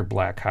 another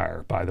black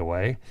hire, by the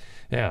way.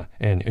 Yeah,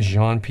 and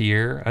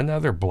Jean-Pierre,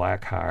 another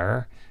black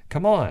hire.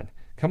 Come on.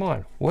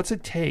 What's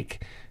it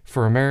take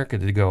for America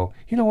to go,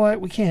 you know what,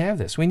 we can't have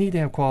this. We need to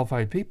have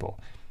qualified people.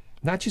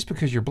 Not just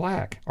because you're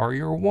black or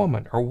you're a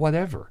woman or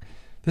whatever.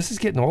 This is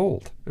getting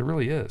old. It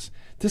really is.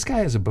 This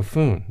guy is a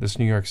buffoon, this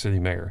New York City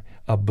mayor.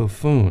 A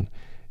buffoon.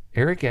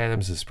 Eric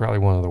Adams is probably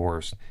one of the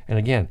worst. And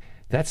again,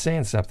 that's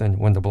saying something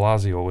when de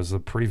Blasio was the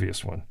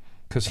previous one.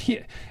 Because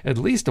at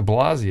least de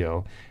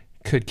Blasio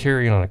could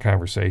carry on a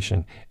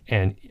conversation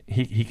and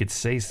he could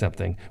say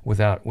something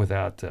without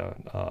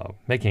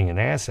making an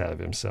ass out of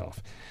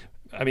himself.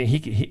 I mean,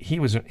 he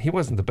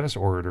wasn't the best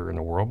orator in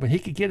the world, but he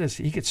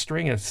could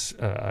string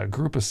a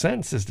group of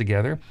sentences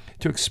together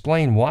to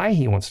explain why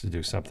he wants to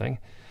do something.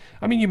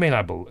 I mean, you may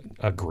not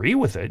agree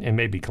with it and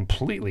may be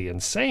completely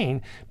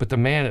insane, but the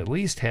man at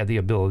least had the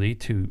ability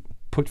to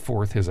put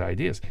forth his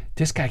ideas.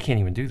 This guy can't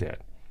even do that.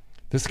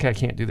 This guy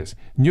can't do this.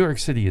 New York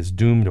City is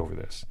doomed over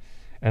this.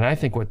 And I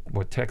think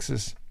what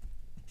Texas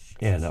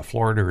and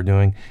Florida are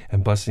doing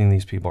and busing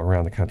these people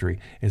around the country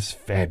is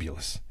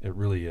fabulous. It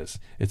really is.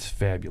 It's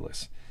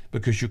fabulous.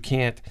 Because you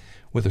can't,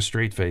 with a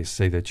straight face,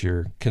 say that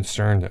you're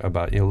concerned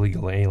about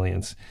illegal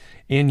aliens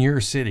in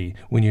your city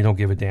when you don't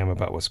give a damn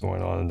about what's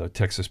going on in the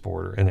Texas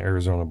border and the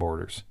Arizona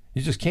borders.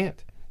 You just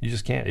can't.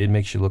 It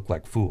makes you look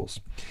like fools.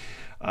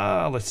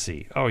 Let's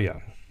see. Oh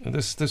yeah,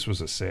 this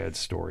was a sad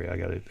story. I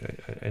got it,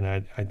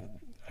 and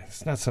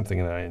it's not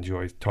something that I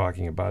enjoy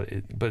talking about,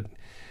 but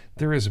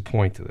there is a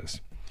point to this.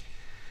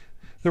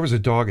 There was a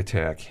dog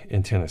attack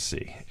in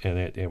Tennessee, and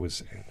it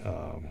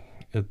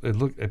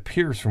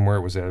appears from where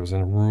it was at. It was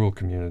in a rural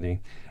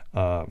community.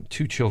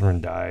 2 children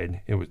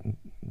died.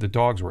 The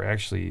dogs were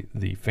actually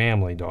the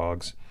family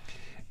dogs.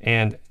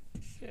 And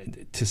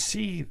to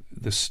see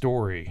the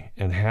story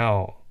and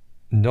how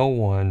no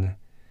one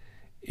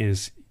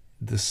is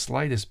the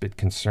slightest bit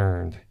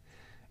concerned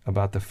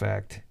about the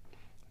fact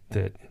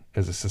that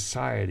as a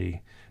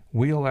society,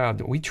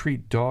 we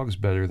treat dogs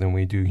better than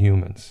we do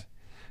humans.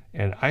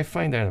 And I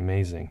find that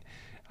amazing.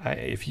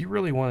 If you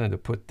really wanted to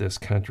put this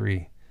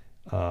country,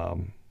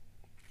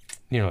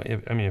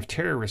 if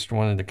terrorists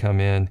wanted to come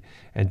in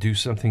and do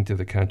something to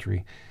the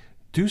country,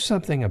 do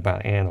something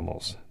about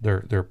animals,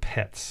 their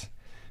pets.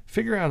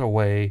 Figure out a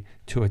way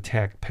to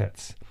attack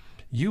pets.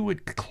 You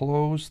would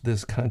close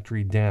this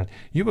country down.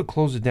 You would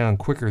close it down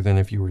quicker than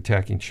if you were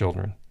attacking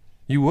children.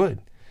 You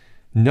would.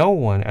 No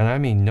one, and I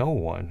mean no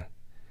one,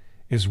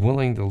 is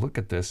willing to look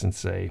at this and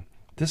say,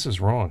 this is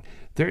wrong.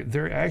 They're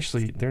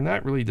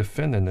not really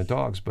defending the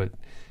dogs, but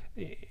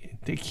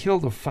they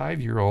killed a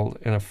 5-year-old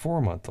and a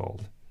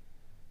 4-month-old.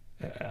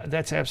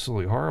 That's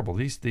absolutely horrible.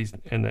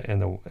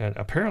 And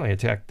apparently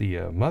attacked the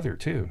mother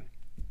too.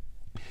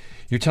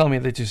 You're telling me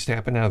they just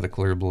happened out of the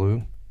clear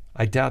blue?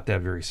 I doubt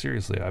that very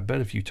seriously. I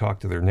bet if you talk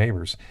to their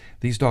neighbors,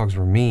 these dogs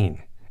were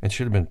mean and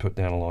should have been put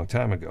down a long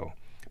time ago.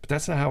 But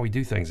that's not how we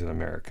do things in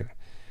America.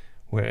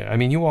 I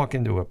mean, you walk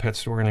into a pet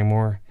store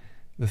anymore,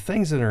 the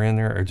things that are in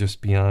there are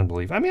just beyond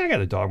belief. I mean, I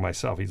got a dog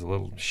myself. He's a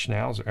little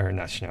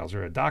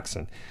a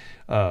dachshund.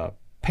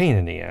 Pain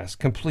in the ass,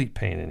 complete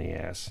pain in the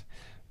ass.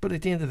 But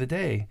at the end of the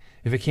day,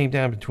 if it came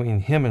down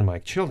between him and my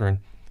children,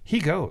 he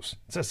goes.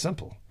 It's that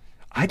simple.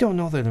 I don't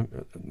know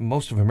that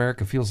most of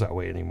America feels that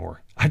way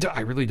anymore.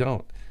 I really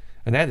don't.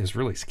 And that is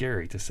really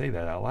scary to say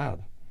that out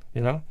loud,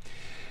 you know?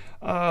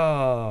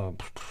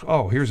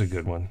 Here's a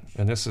good one.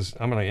 And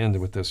I'm going to end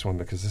with this one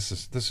because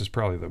this is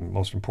probably the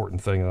most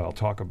important thing that I'll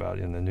talk about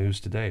in the news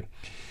today.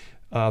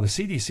 The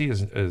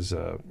CDC is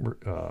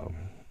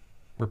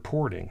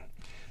reporting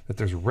that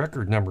there's a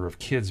record number of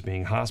kids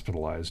being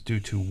hospitalized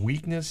due to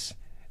weakness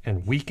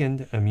and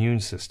weakened immune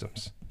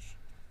systems.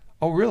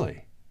 Oh,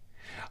 really?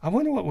 I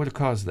wonder what would have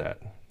caused that.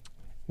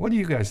 What do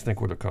you guys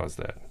think would have caused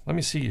that? Let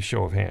me see a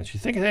show of hands. You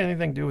think it had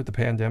anything to do with the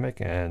pandemic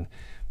and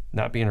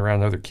not being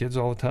around other kids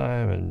all the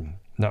time and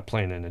not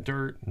playing in the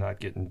dirt,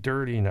 not getting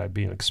dirty, not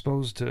being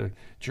exposed to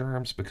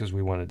germs because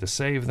we wanted to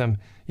save them?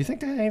 You think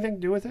that had anything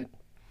to do with it?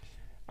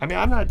 I mean,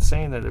 I'm not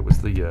saying that it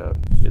was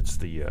it's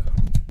the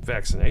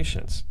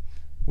vaccinations,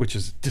 which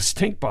is a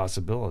distinct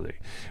possibility.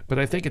 But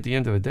I think at the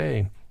end of the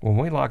day, when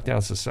we lock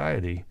down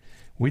society,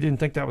 we didn't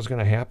think that was going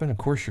to happen. Of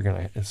course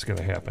it's going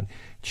to happen.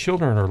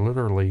 Children are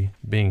literally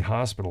being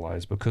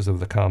hospitalized because of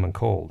the common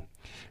cold.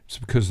 It's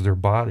because their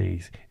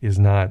body is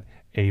not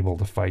able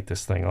to fight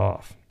this thing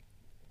off.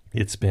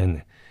 It's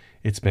been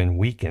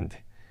weakened,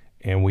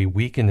 and we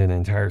weakened an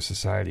entire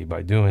society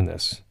by doing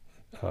this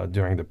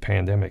during the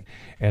pandemic.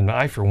 And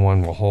I, for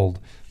one, will hold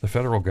the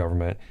federal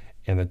government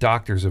and the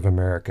doctors of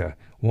America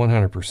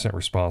 100%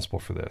 responsible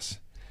for this.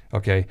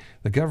 Okay,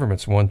 the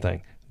government's one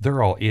thing.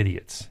 They're all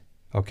idiots.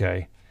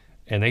 Okay,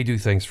 and they do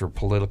things for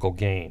political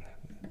gain.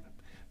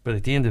 But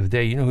at the end of the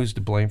day, you know who's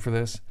to blame for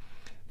this?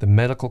 The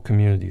medical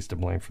community is to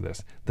blame for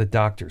this. The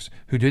doctors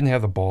who didn't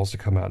have the balls to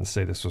come out and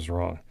say this was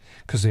wrong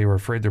because they were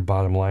afraid their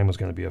bottom line was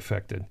going to be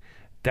affected.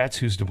 That's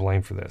who's to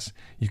blame for this.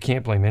 You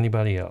can't blame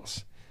anybody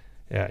else.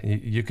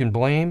 You can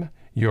blame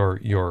your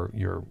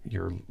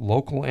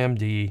local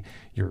MD,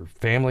 your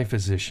family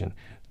physician.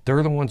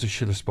 They're the ones who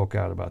should have spoke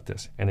out about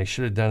this, and they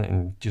should have done it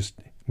in just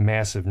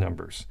massive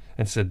numbers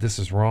and said, this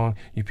is wrong.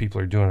 You people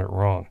are doing it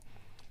wrong.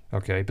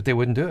 Okay, but they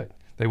wouldn't do it.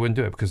 They wouldn't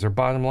do it because their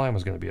bottom line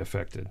was going to be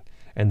affected,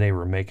 and they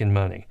were making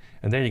money,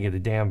 and they didn't give a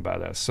damn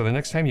about us. So the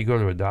next time you go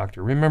to a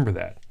doctor, remember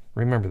that.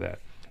 Remember that.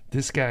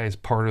 This guy is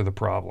part of the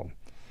problem,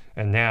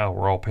 and now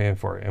we're all paying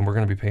for it, and we're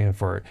going to be paying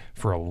for it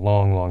for a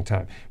long, long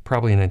time,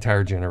 probably an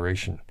entire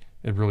generation.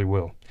 It really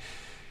will.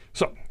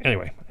 So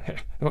anyway,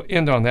 we'll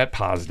end on that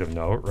positive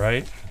note,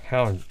 right?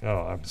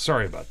 I'm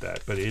sorry about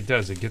that, but it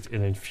does. It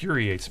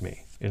infuriates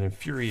me. It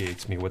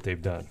infuriates me what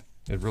they've done.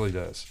 It really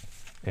does.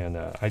 And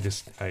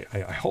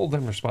I hold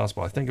them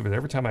responsible. I think of it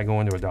every time I go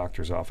into a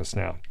doctor's office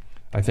now.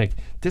 I think,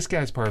 this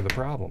guy's part of the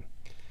problem.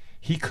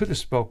 He could have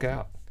spoke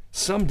out.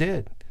 Some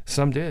did,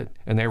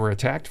 and they were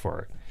attacked for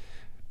it.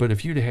 But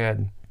if you'd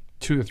had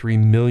 2 or 3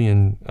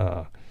 million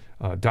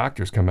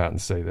doctors come out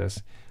and say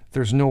this,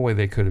 there's no way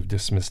they could have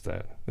dismissed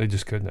that. They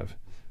just couldn't have.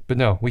 But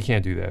no, we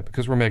can't do that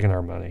because we're making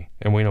our money,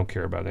 and we don't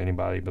care about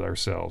anybody but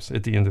ourselves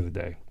at the end of the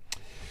day.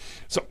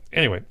 So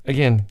anyway,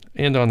 again,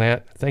 end on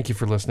that. Thank you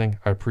for listening.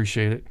 I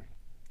appreciate it.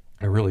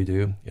 I really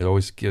do. It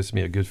always gives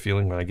me a good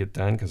feeling when I get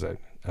done because I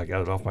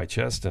got it off my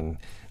chest and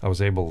I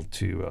was able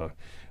to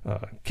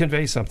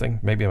convey something,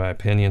 maybe my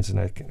opinions. And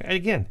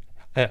again,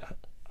 I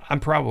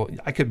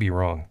could be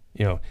wrong.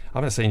 You know,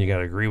 I'm not saying you got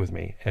to agree with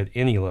me at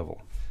any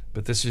level,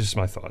 but this is just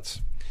my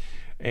thoughts.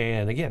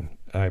 And again,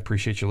 I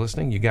appreciate you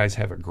listening. You guys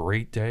have a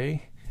great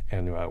day,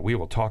 and we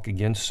will talk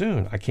again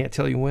soon. I can't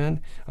tell you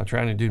when. I'm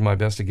trying to do my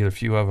best to get a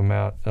few of them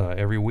out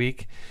every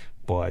week,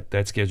 but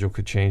that schedule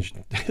could change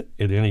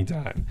at any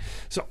time.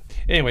 So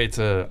anyway, it's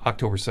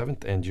October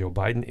 7th, and Joe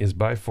Biden is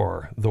by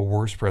far the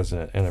worst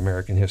president in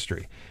American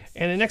history.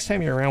 And the next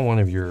time you're around one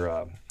of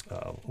your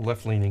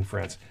left-leaning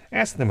friends,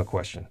 ask them a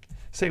question.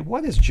 Say,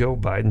 what has Joe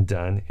Biden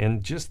done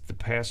in just the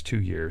past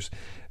 2 years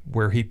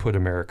where he put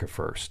America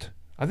first?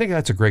 I think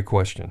that's a great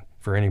question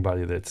for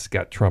anybody that's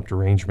got Trump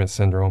derangement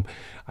syndrome.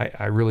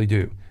 I really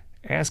do.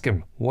 Ask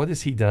him, what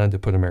has he done to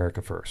put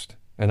America first?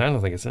 And I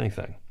don't think it's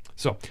anything.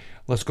 So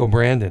let's go,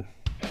 Brandon.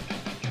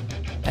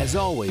 As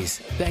always,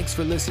 thanks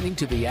for listening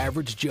to the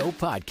Average Joe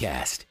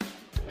Podcast.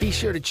 Be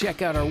sure to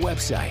check out our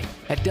website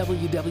at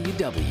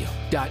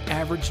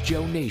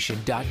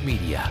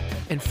www.averagejoenation.media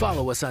and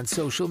follow us on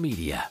social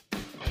media.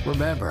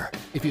 Remember,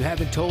 if you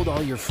haven't told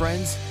all your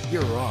friends,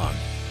 you're wrong.